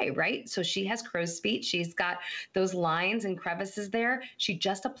her eye, right? So she has crow's feet. She's got those lines and crevices there. She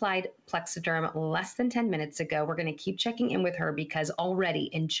just applied Plexiderm less than 10 minutes ago. We're going to keep checking in with her because already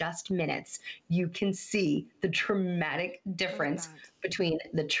in just minutes, you can see the dramatic difference between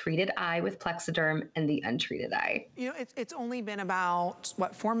the treated eye with Plexiderm and the untreated eye. You know, it's only been about,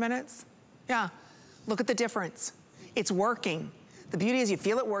 what, 4 minutes? Yeah, look at the difference. It's working. The beauty is you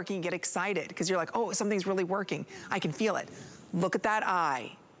feel it working, you get excited because you're like, oh, something's really working. I can feel it. Look at that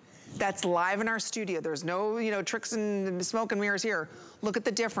eye. That's live in our studio. There's no, tricks and smoke and mirrors here. Look at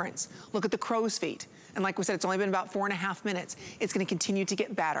the difference. Look at the crow's feet. And like we said, it's only been about 4.5 minutes. It's gonna continue to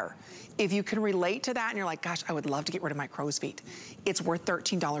get better. If you can relate to that and you're like, gosh, I would love to get rid of my crow's feet, it's worth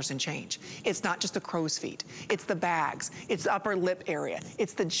 $13 and change. It's not just the crow's feet. It's the bags. It's the upper lip area.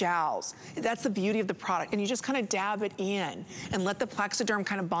 It's the jowls. That's the beauty of the product. And you just kind of dab it in and let the Plexiderm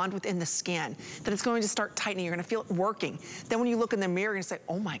kind of bond within the skin. Then it's going to start tightening. You're gonna feel it working. Then when you look in the mirror, you're gonna say,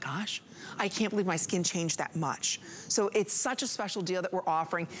 oh my gosh, I can't believe my skin changed that much. So it's such a special deal that we're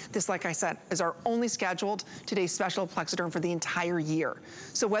offering. This, like I said, is our only scheduled today's special Plexiderm for the entire year.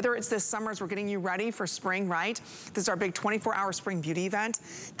 So whether it's this summer as we're getting you ready for spring, right? This is our big 24-hour spring beauty event.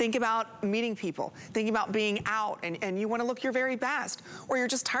 Think about meeting people. Think about being out and you wanna look your very best. Or you're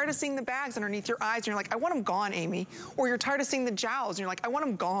just tired of seeing the bags underneath your eyes and you're like, I want them gone, Amy. Or you're tired of seeing the jowls and you're like, I want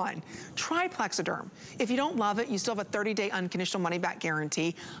them gone. Try Plexiderm. If you don't love it, you still have a 30-day unconditional money-back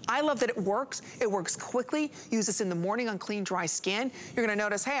guarantee. I love that it works. It works quickly. Use this in the morning on clean, dry skin. You're gonna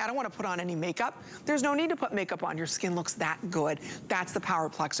notice, hey, I don't wanna put on any makeup. There's no need to put makeup on. Your skin looks that good. That's the power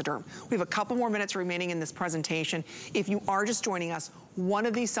of Plexiderm. We have a couple more minutes remaining in this presentation. If you are just joining us, one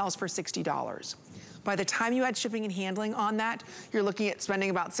of these sells for $60. By the time you add shipping and handling on that, you're looking at spending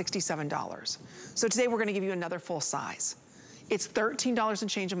about $67. So today we're gonna give you another full size. It's $13 and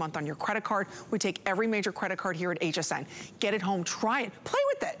change a month on your credit card. We take every major credit card here at HSN. Get it home, try it, play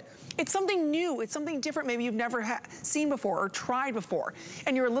with it. It's something new, it's something different maybe you've never seen before or tried before.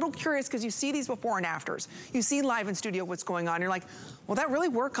 And you're a little curious because you see these before and afters. You see live in studio what's going on. You're like, will that really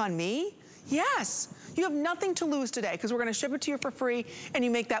work on me? Yes. You have nothing to lose today because we're gonna ship it to you for free and you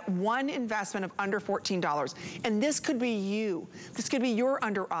make that one investment of under $14. And this could be you. This could be your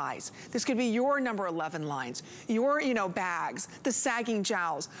under eyes. This could be your number 11 lines, your, bags, the sagging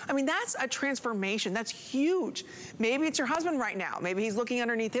jowls. I mean, that's a transformation. That's huge. Maybe it's your husband right now. Maybe he's looking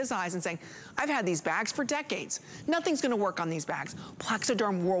underneath his eyes and saying, I've had these bags for decades. Nothing's gonna work on these bags.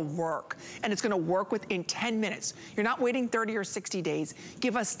 Plexiderm will work. And it's gonna work within 10 minutes. You're not waiting 30 or 60 days.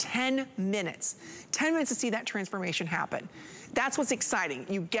 Give us 10 minutes. 10 minutes to see that transformation happen. That's what's exciting.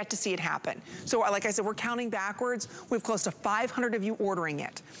 You get to see it happen. So like I said, we're counting backwards. We have close to 500 of you ordering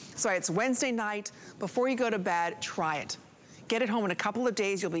it. So it's Wednesday night. Before you go to bed, try it. get it home in a couple of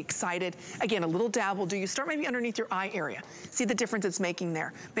days. You'll be excited. Again, a little dab will do. You start maybe underneath your eye area. See the difference it's making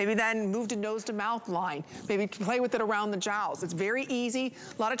there. Maybe then move to nose to mouth line. Maybe play with it around the jowls. It's very easy.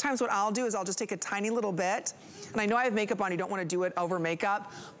 A lot of times what I'll do is I'll just take a tiny little bit. And I know I have makeup on. You don't want to do it over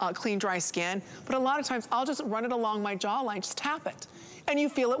makeup, clean, dry skin. But a lot of times I'll just run it along my jawline, just tap it. And you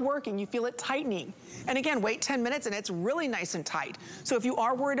feel it working, you feel it tightening. And again, wait 10 minutes and it's really nice and tight. So if you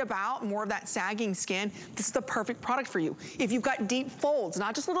are worried about more of that sagging skin, this is the perfect product for you. If you've got deep folds,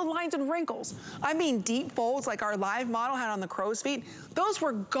 not just little lines and wrinkles, I mean deep folds like our live model had on the crow's feet, those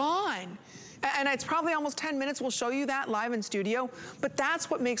were gone. And it's probably almost 10 minutes. We'll show you that live in studio. But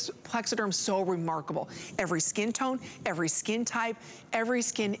that's what makes Plexiderm so remarkable. Every skin tone, every skin type, every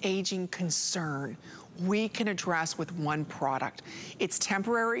skin aging concern, we can address with one product. It's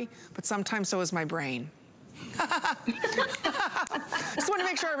temporary, but sometimes so is my brain. Just want to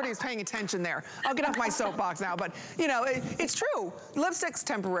make sure everybody's paying attention there. I'll get off my soapbox now, but you know, it's true. Lipstick's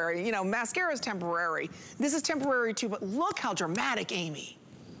temporary, you know, mascara's temporary. This is temporary too, but look how dramatic, Amy.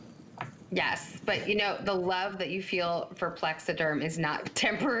 Yes, but you know, the love that you feel for Plexiderm is not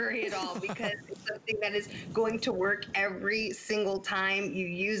temporary at all, because it's something that is going to work every single time you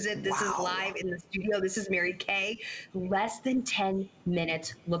use it. This is live in the studio. This is Mary Kay. Less than 10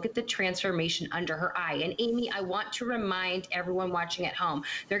 minutes. Look at the transformation under her eye. And Amy, I want to remind everyone watching at home,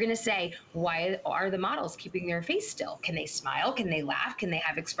 they're going to say, why are the models keeping their face still? Can they smile? Can they laugh? Can they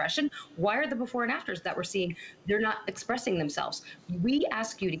have expression? Why are the before and afters that we're seeing, they're not expressing themselves? We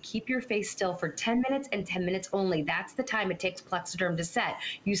ask you to keep your face still for 10 minutes and 10 minutes only. That's the time it takes Plexiderm to set.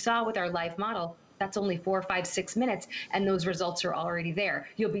 You saw with our live model, that's only 4, 5, 6 minutes, and those results are already there.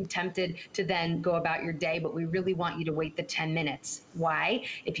 You'll be tempted to then go about your day, but we really want you to wait the 10 minutes. Why?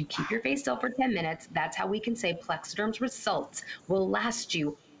 If you keep your face still for 10 minutes, that's how we can say Plexiderm's results will last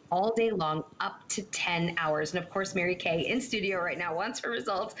you all day long, up to 10 hours. And of course, Mary Kay in studio right now wants her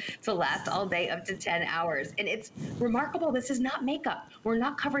results to last all day, up to 10 hours. And it's remarkable. This is not makeup. We're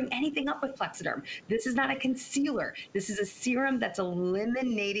not covering anything up with Plexiderm. This is not a concealer. This is a serum that's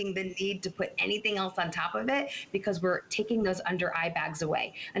eliminating the need to put anything else on top of it, because we're taking those under eye bags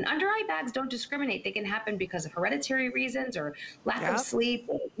away. And under eye bags don't discriminate. They can happen because of hereditary reasons, or lack of sleep,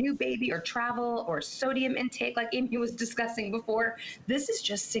 or new baby, or travel, or sodium intake, like Amy was discussing before. This is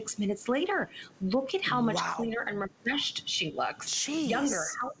just 6 minutes later. Look at how much cleaner and refreshed she looks. Younger,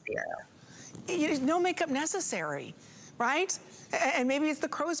 healthier. No makeup necessary, right? And maybe it's the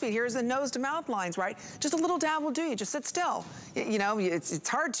crow's feet. Here's the nose to mouth lines, right? Just a little dab will do you. Just sit still. You know, it's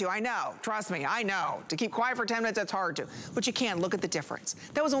hard to, I know. Trust me, I know. To keep quiet for 10 minutes, that's hard to. But you can. Look at the difference.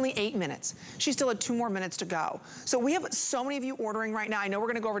 That was only 8 minutes. She still had 2 more minutes to go. So we have so many of you ordering right now. I know we're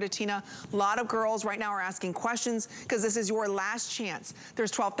going to go over to Tina. A lot of girls right now are asking questions, because this is your last chance.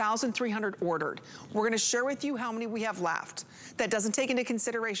 There's 12,300 ordered. We're going to share with you how many we have left. That doesn't take into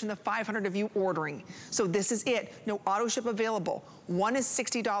consideration the 500 of you ordering. So this is it. No auto ship available. One is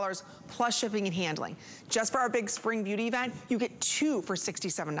 $60 plus shipping and handling. Just for our big spring beauty event, you get 2 for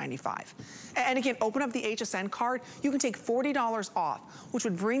 $67.95. And again, open up the HSN card. You can take $40 off, which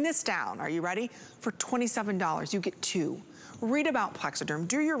would bring this down. Are you ready? For $27, you get 2. Read about Plexiderm,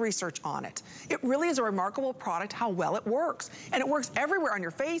 do your research on it. It really is a remarkable product, how well it works. And it works everywhere on your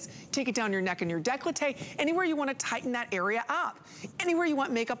face. Take it down your neck and your décolleté, anywhere you want to tighten that area up, anywhere you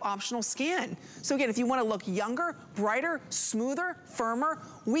want makeup optional skin. So again, if you want to look younger, brighter, smoother, firmer,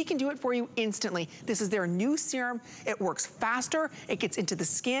 we can do it for you instantly. This is their new serum. It works faster, it gets into the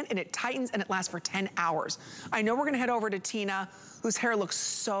skin, and it tightens, and it lasts for 10 hours. I know we're going to head over to Tina, whose hair looks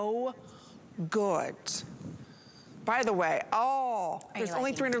so good. By the way, there's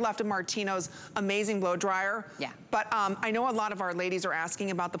only 300 left of Martino's amazing blow dryer. Yeah. But I know a lot of our ladies are asking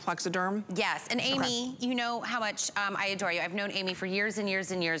about the Plexiderm. Yes, and Amy, you know how much I adore you. I've known Amy for years and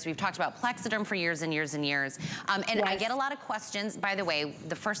years and years. We've talked about Plexiderm for years and years and years. And I get a lot of questions. By the way,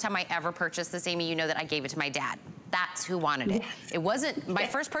 the first time I ever purchased this, Amy, you know that I gave it to my dad. That's who wanted it. It wasn't, my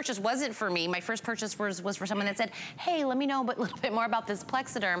first purchase wasn't for me. My first purchase was for someone that said, hey, let me know a little bit more about this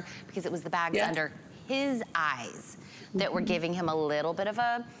Plexiderm, because it was the bags under his eyes that were giving him a little bit of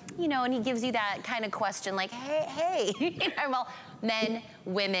a, you know, and he gives you that kind of question like, hey, well, men,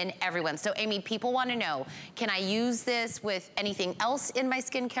 women, everyone. So Amy, people want to know, can I use this with anything else in my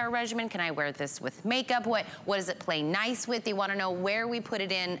skincare regimen? Can I wear this with makeup? What does it play nice with? They want to know where we put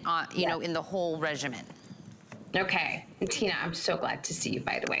it in, you know, in the whole regimen. Okay, and Tina, I'm so glad to see you,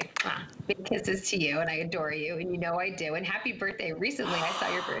 by the way. Big kisses to you, and I adore you, and you know I do. And happy birthday. Recently, I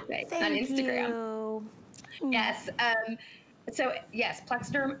saw your birthday on Instagram. You. Yes. So yes,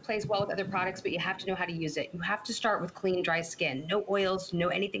 Plexiderm plays well with other products, but you have to know how to use it. You have to start with clean, dry skin. No oils, no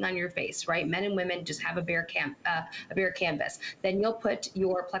anything on your face, right? Men and women just have a bare canvas. Then you'll put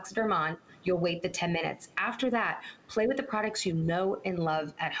your Plexiderm on. You'll wait the 10 minutes. After that, play with the products you know and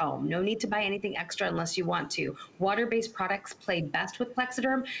love at home. No need to buy anything extra unless you want to. Water-based products play best with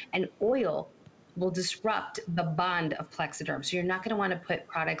Plexiderm, and oil will disrupt the bond of Plexiderm. So you're not going to want to put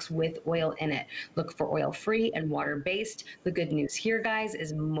products with oil in it. Look for oil-free and water-based. The good news here, guys,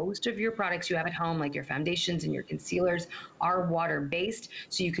 is most of your products you have at home, like your foundations and your concealers, are water-based,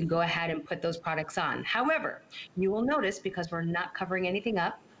 so you can go ahead and put those products on. However, you will notice, because we're not covering anything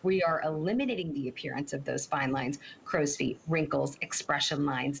up, we are eliminating the appearance of those fine lines, crow's feet, wrinkles, expression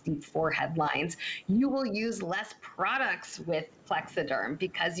lines, deep forehead lines. You will use less products with Plexiderm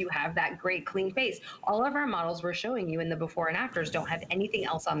because you have that great clean face. All of our models we're showing you in the before and afters don't have anything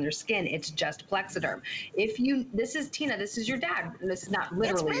else on their skin. It's just Plexiderm. This is Tina, this is your dad. This is not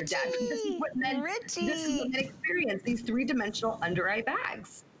literally your dad. But this is what men experience, these three-dimensional under-eye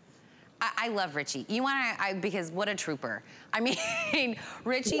bags. I love Richie. You want to, because what a trooper. I mean,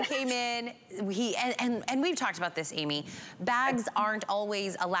 Richie came in, and we've talked about this, Amy. Bags aren't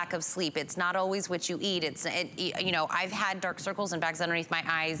always a lack of sleep. It's not always what you eat. You know, I've had dark circles and bags underneath my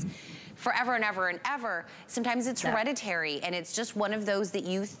eyes forever and ever and ever. Sometimes it's hereditary, and it's just one of those that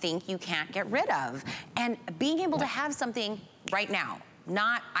you think you can't get rid of. And being able to have something right now,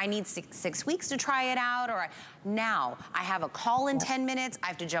 not, I need six weeks to try it out, or now I have a call in 10 minutes, I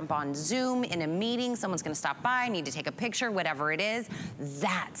have to jump on Zoom in a meeting, someone's gonna stop by, I need to take a picture, whatever it is.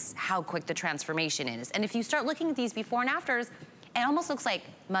 That's how quick the transformation is. And if you start looking at these before and afters, it almost looks like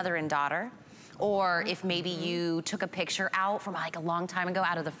mother and daughter. Or if maybe you took a picture out from like a long time ago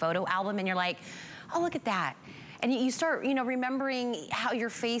out of the photo album and you're like, oh, look at that. And you start, you know, remembering how your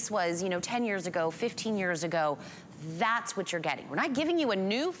face was, you know, 10 years ago, 15 years ago. That's what you're getting. We're not giving you a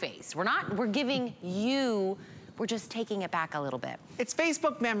new face. We're giving you, we're just taking it back a little bit. It's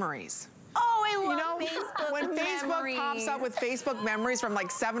Facebook memories. Oh, I love Facebook when memories. Facebook pops up with Facebook memories from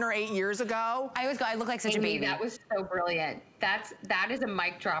like 7 or 8 years ago. I always go, I look like such a baby. That was so brilliant. That is a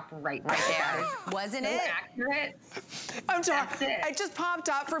mic drop right there. Wasn't so it? Accurate. I'm sorry. It just popped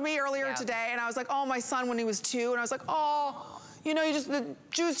up for me earlier today, and I was like, oh, my son when he was 2, and I was like, oh, you know, you just the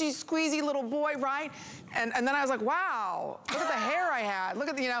juicy, squeezy little boy, right? And then I was like, wow, look at the hair I had. Look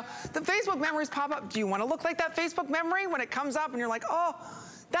at the, you know, the Facebook memories pop up. Do you want to look like that Facebook memory when it comes up and you're like, oh,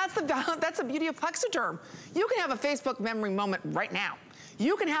 that's the beauty of Plexiderm. You can have a Facebook memory moment right now.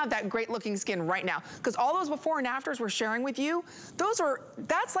 You can have that great looking skin right now. Because all those before and afters we're sharing with you,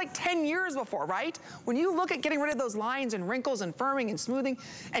 that's like 10 years before, right? When you look at getting rid of those lines and wrinkles and firming and smoothing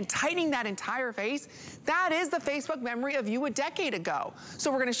and tightening that entire face, that is the Facebook memory of you a decade ago.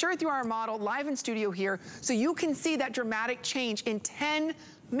 So we're gonna share with you our model live in studio here so you can see that dramatic change in 10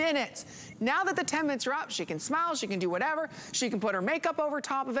 minutes. Now that the 10 minutes are up, she can smile, she can do whatever, she can put her makeup over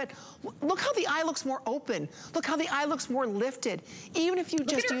top of it. Look how the eye looks more open. Look how the eye looks more lifted. Even if you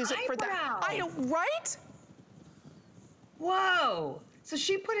just use it for that. I know, right? Whoa. So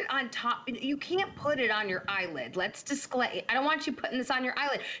she put it on top. You can't put it on your eyelid. Let's display. I don't want you putting this on your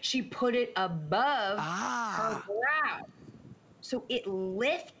eyelid. She put it above her brow. So it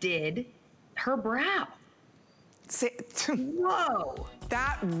lifted her brow. Whoa.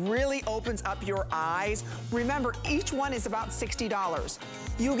 That really opens up your eyes. Remember, each one is about $60.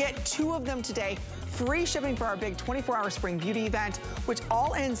 You get 2 of them today. Free shipping for our big 24-hour spring beauty event, which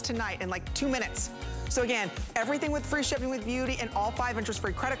all ends tonight in like 2 minutes. So again, everything with free shipping with beauty and all 5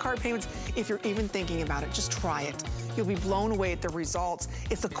 interest-free credit card payments. If you're even thinking about it, just try it. You'll be blown away at the results.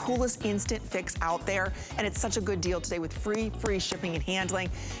 It's the coolest instant fix out there, and it's such a good deal today with free shipping and handling.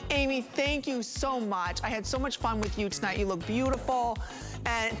 Amy, thank you so much. I had so much fun with you tonight. You look beautiful,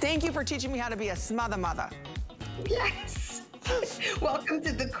 and thank you for teaching me how to be a smother mother. Yes. Welcome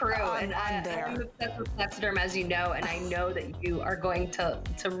to the crew. And I'm obsessed with Plexiderm, as you know, and I know that you are going to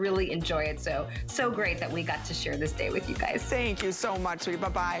really enjoy it. So great that we got to share this day with you guys. Thank you so much, sweetie.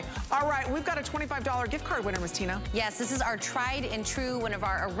 Bye-bye. All right, we've got a $25 gift card winner, Miss Tina. Yes, this is our tried and true, one of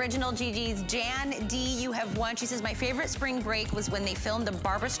our original GGs. Jan D, you have won. She says, my favorite spring break was when they filmed the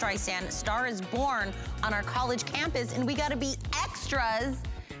Barbra Streisand Star is Born on our college campus, and we got to be extras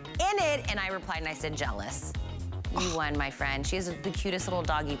in it. And I replied and I said, jealous. You won, my friend. She has the cutest little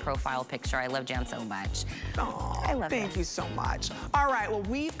doggy profile picture. I love Jan so much. Oh, I love Thank you so much. All right, well,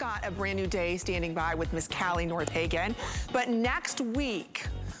 we've got a brand new day standing by with Miss Callie Northagen. But next week,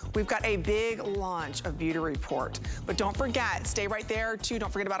 we've got a big launch of Beauty Report. But don't forget, stay right there, too.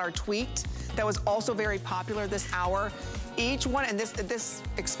 Don't forget about our tweet. That was also very popular this hour. Each one, and this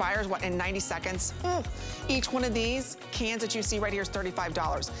expires, what, in 90 seconds? Each one of these cans that you see right here is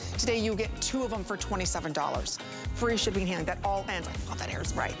 $35. Today you get 2 of them for $27. Free shipping and handling, that all ends. I love that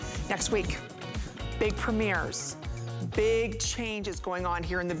hairspray. Next week, big premieres, big changes going on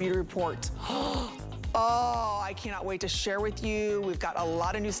here in the Beauty Report. Oh, I cannot wait to share with you. We've got a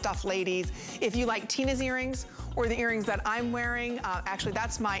lot of new stuff, ladies. If you like Tina's earrings or the earrings that I'm wearing, actually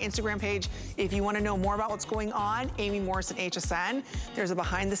that's my Instagram page. If you want to know more about what's going on, Amy Morrison, HSN. There's a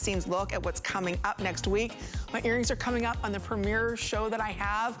behind the scenes look at what's coming up next week. My earrings are coming up on the premiere show that I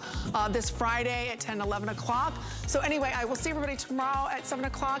have this Friday at 10, 11 o'clock. So anyway, I will see everybody tomorrow at 7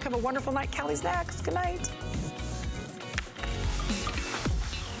 o'clock. Have a wonderful night. Kelly's next. Good night.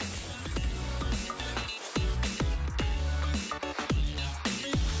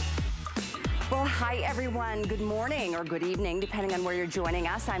 Well, hi everyone. Good morning or good evening, depending on where you're joining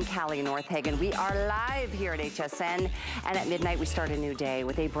us. I'm Callie Northagen. We are live here at HSN, and at midnight we start a new day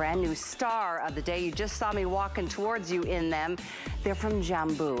with a brand new star of the day. You just saw me walking towards you in them. They're from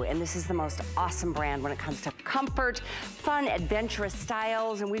Jambu, and this is the most awesome brand when it comes to comfort, fun, adventurous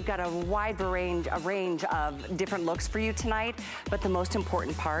styles, and we've got a wide range of different looks for you tonight. But the most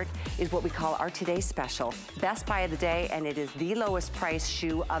important part is what we call our Today Special. Best Buy of the day, and it is the lowest price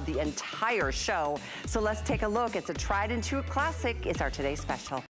shoe of the entire show. So let's take a look. It's a tried and true classic. It's our Today Special.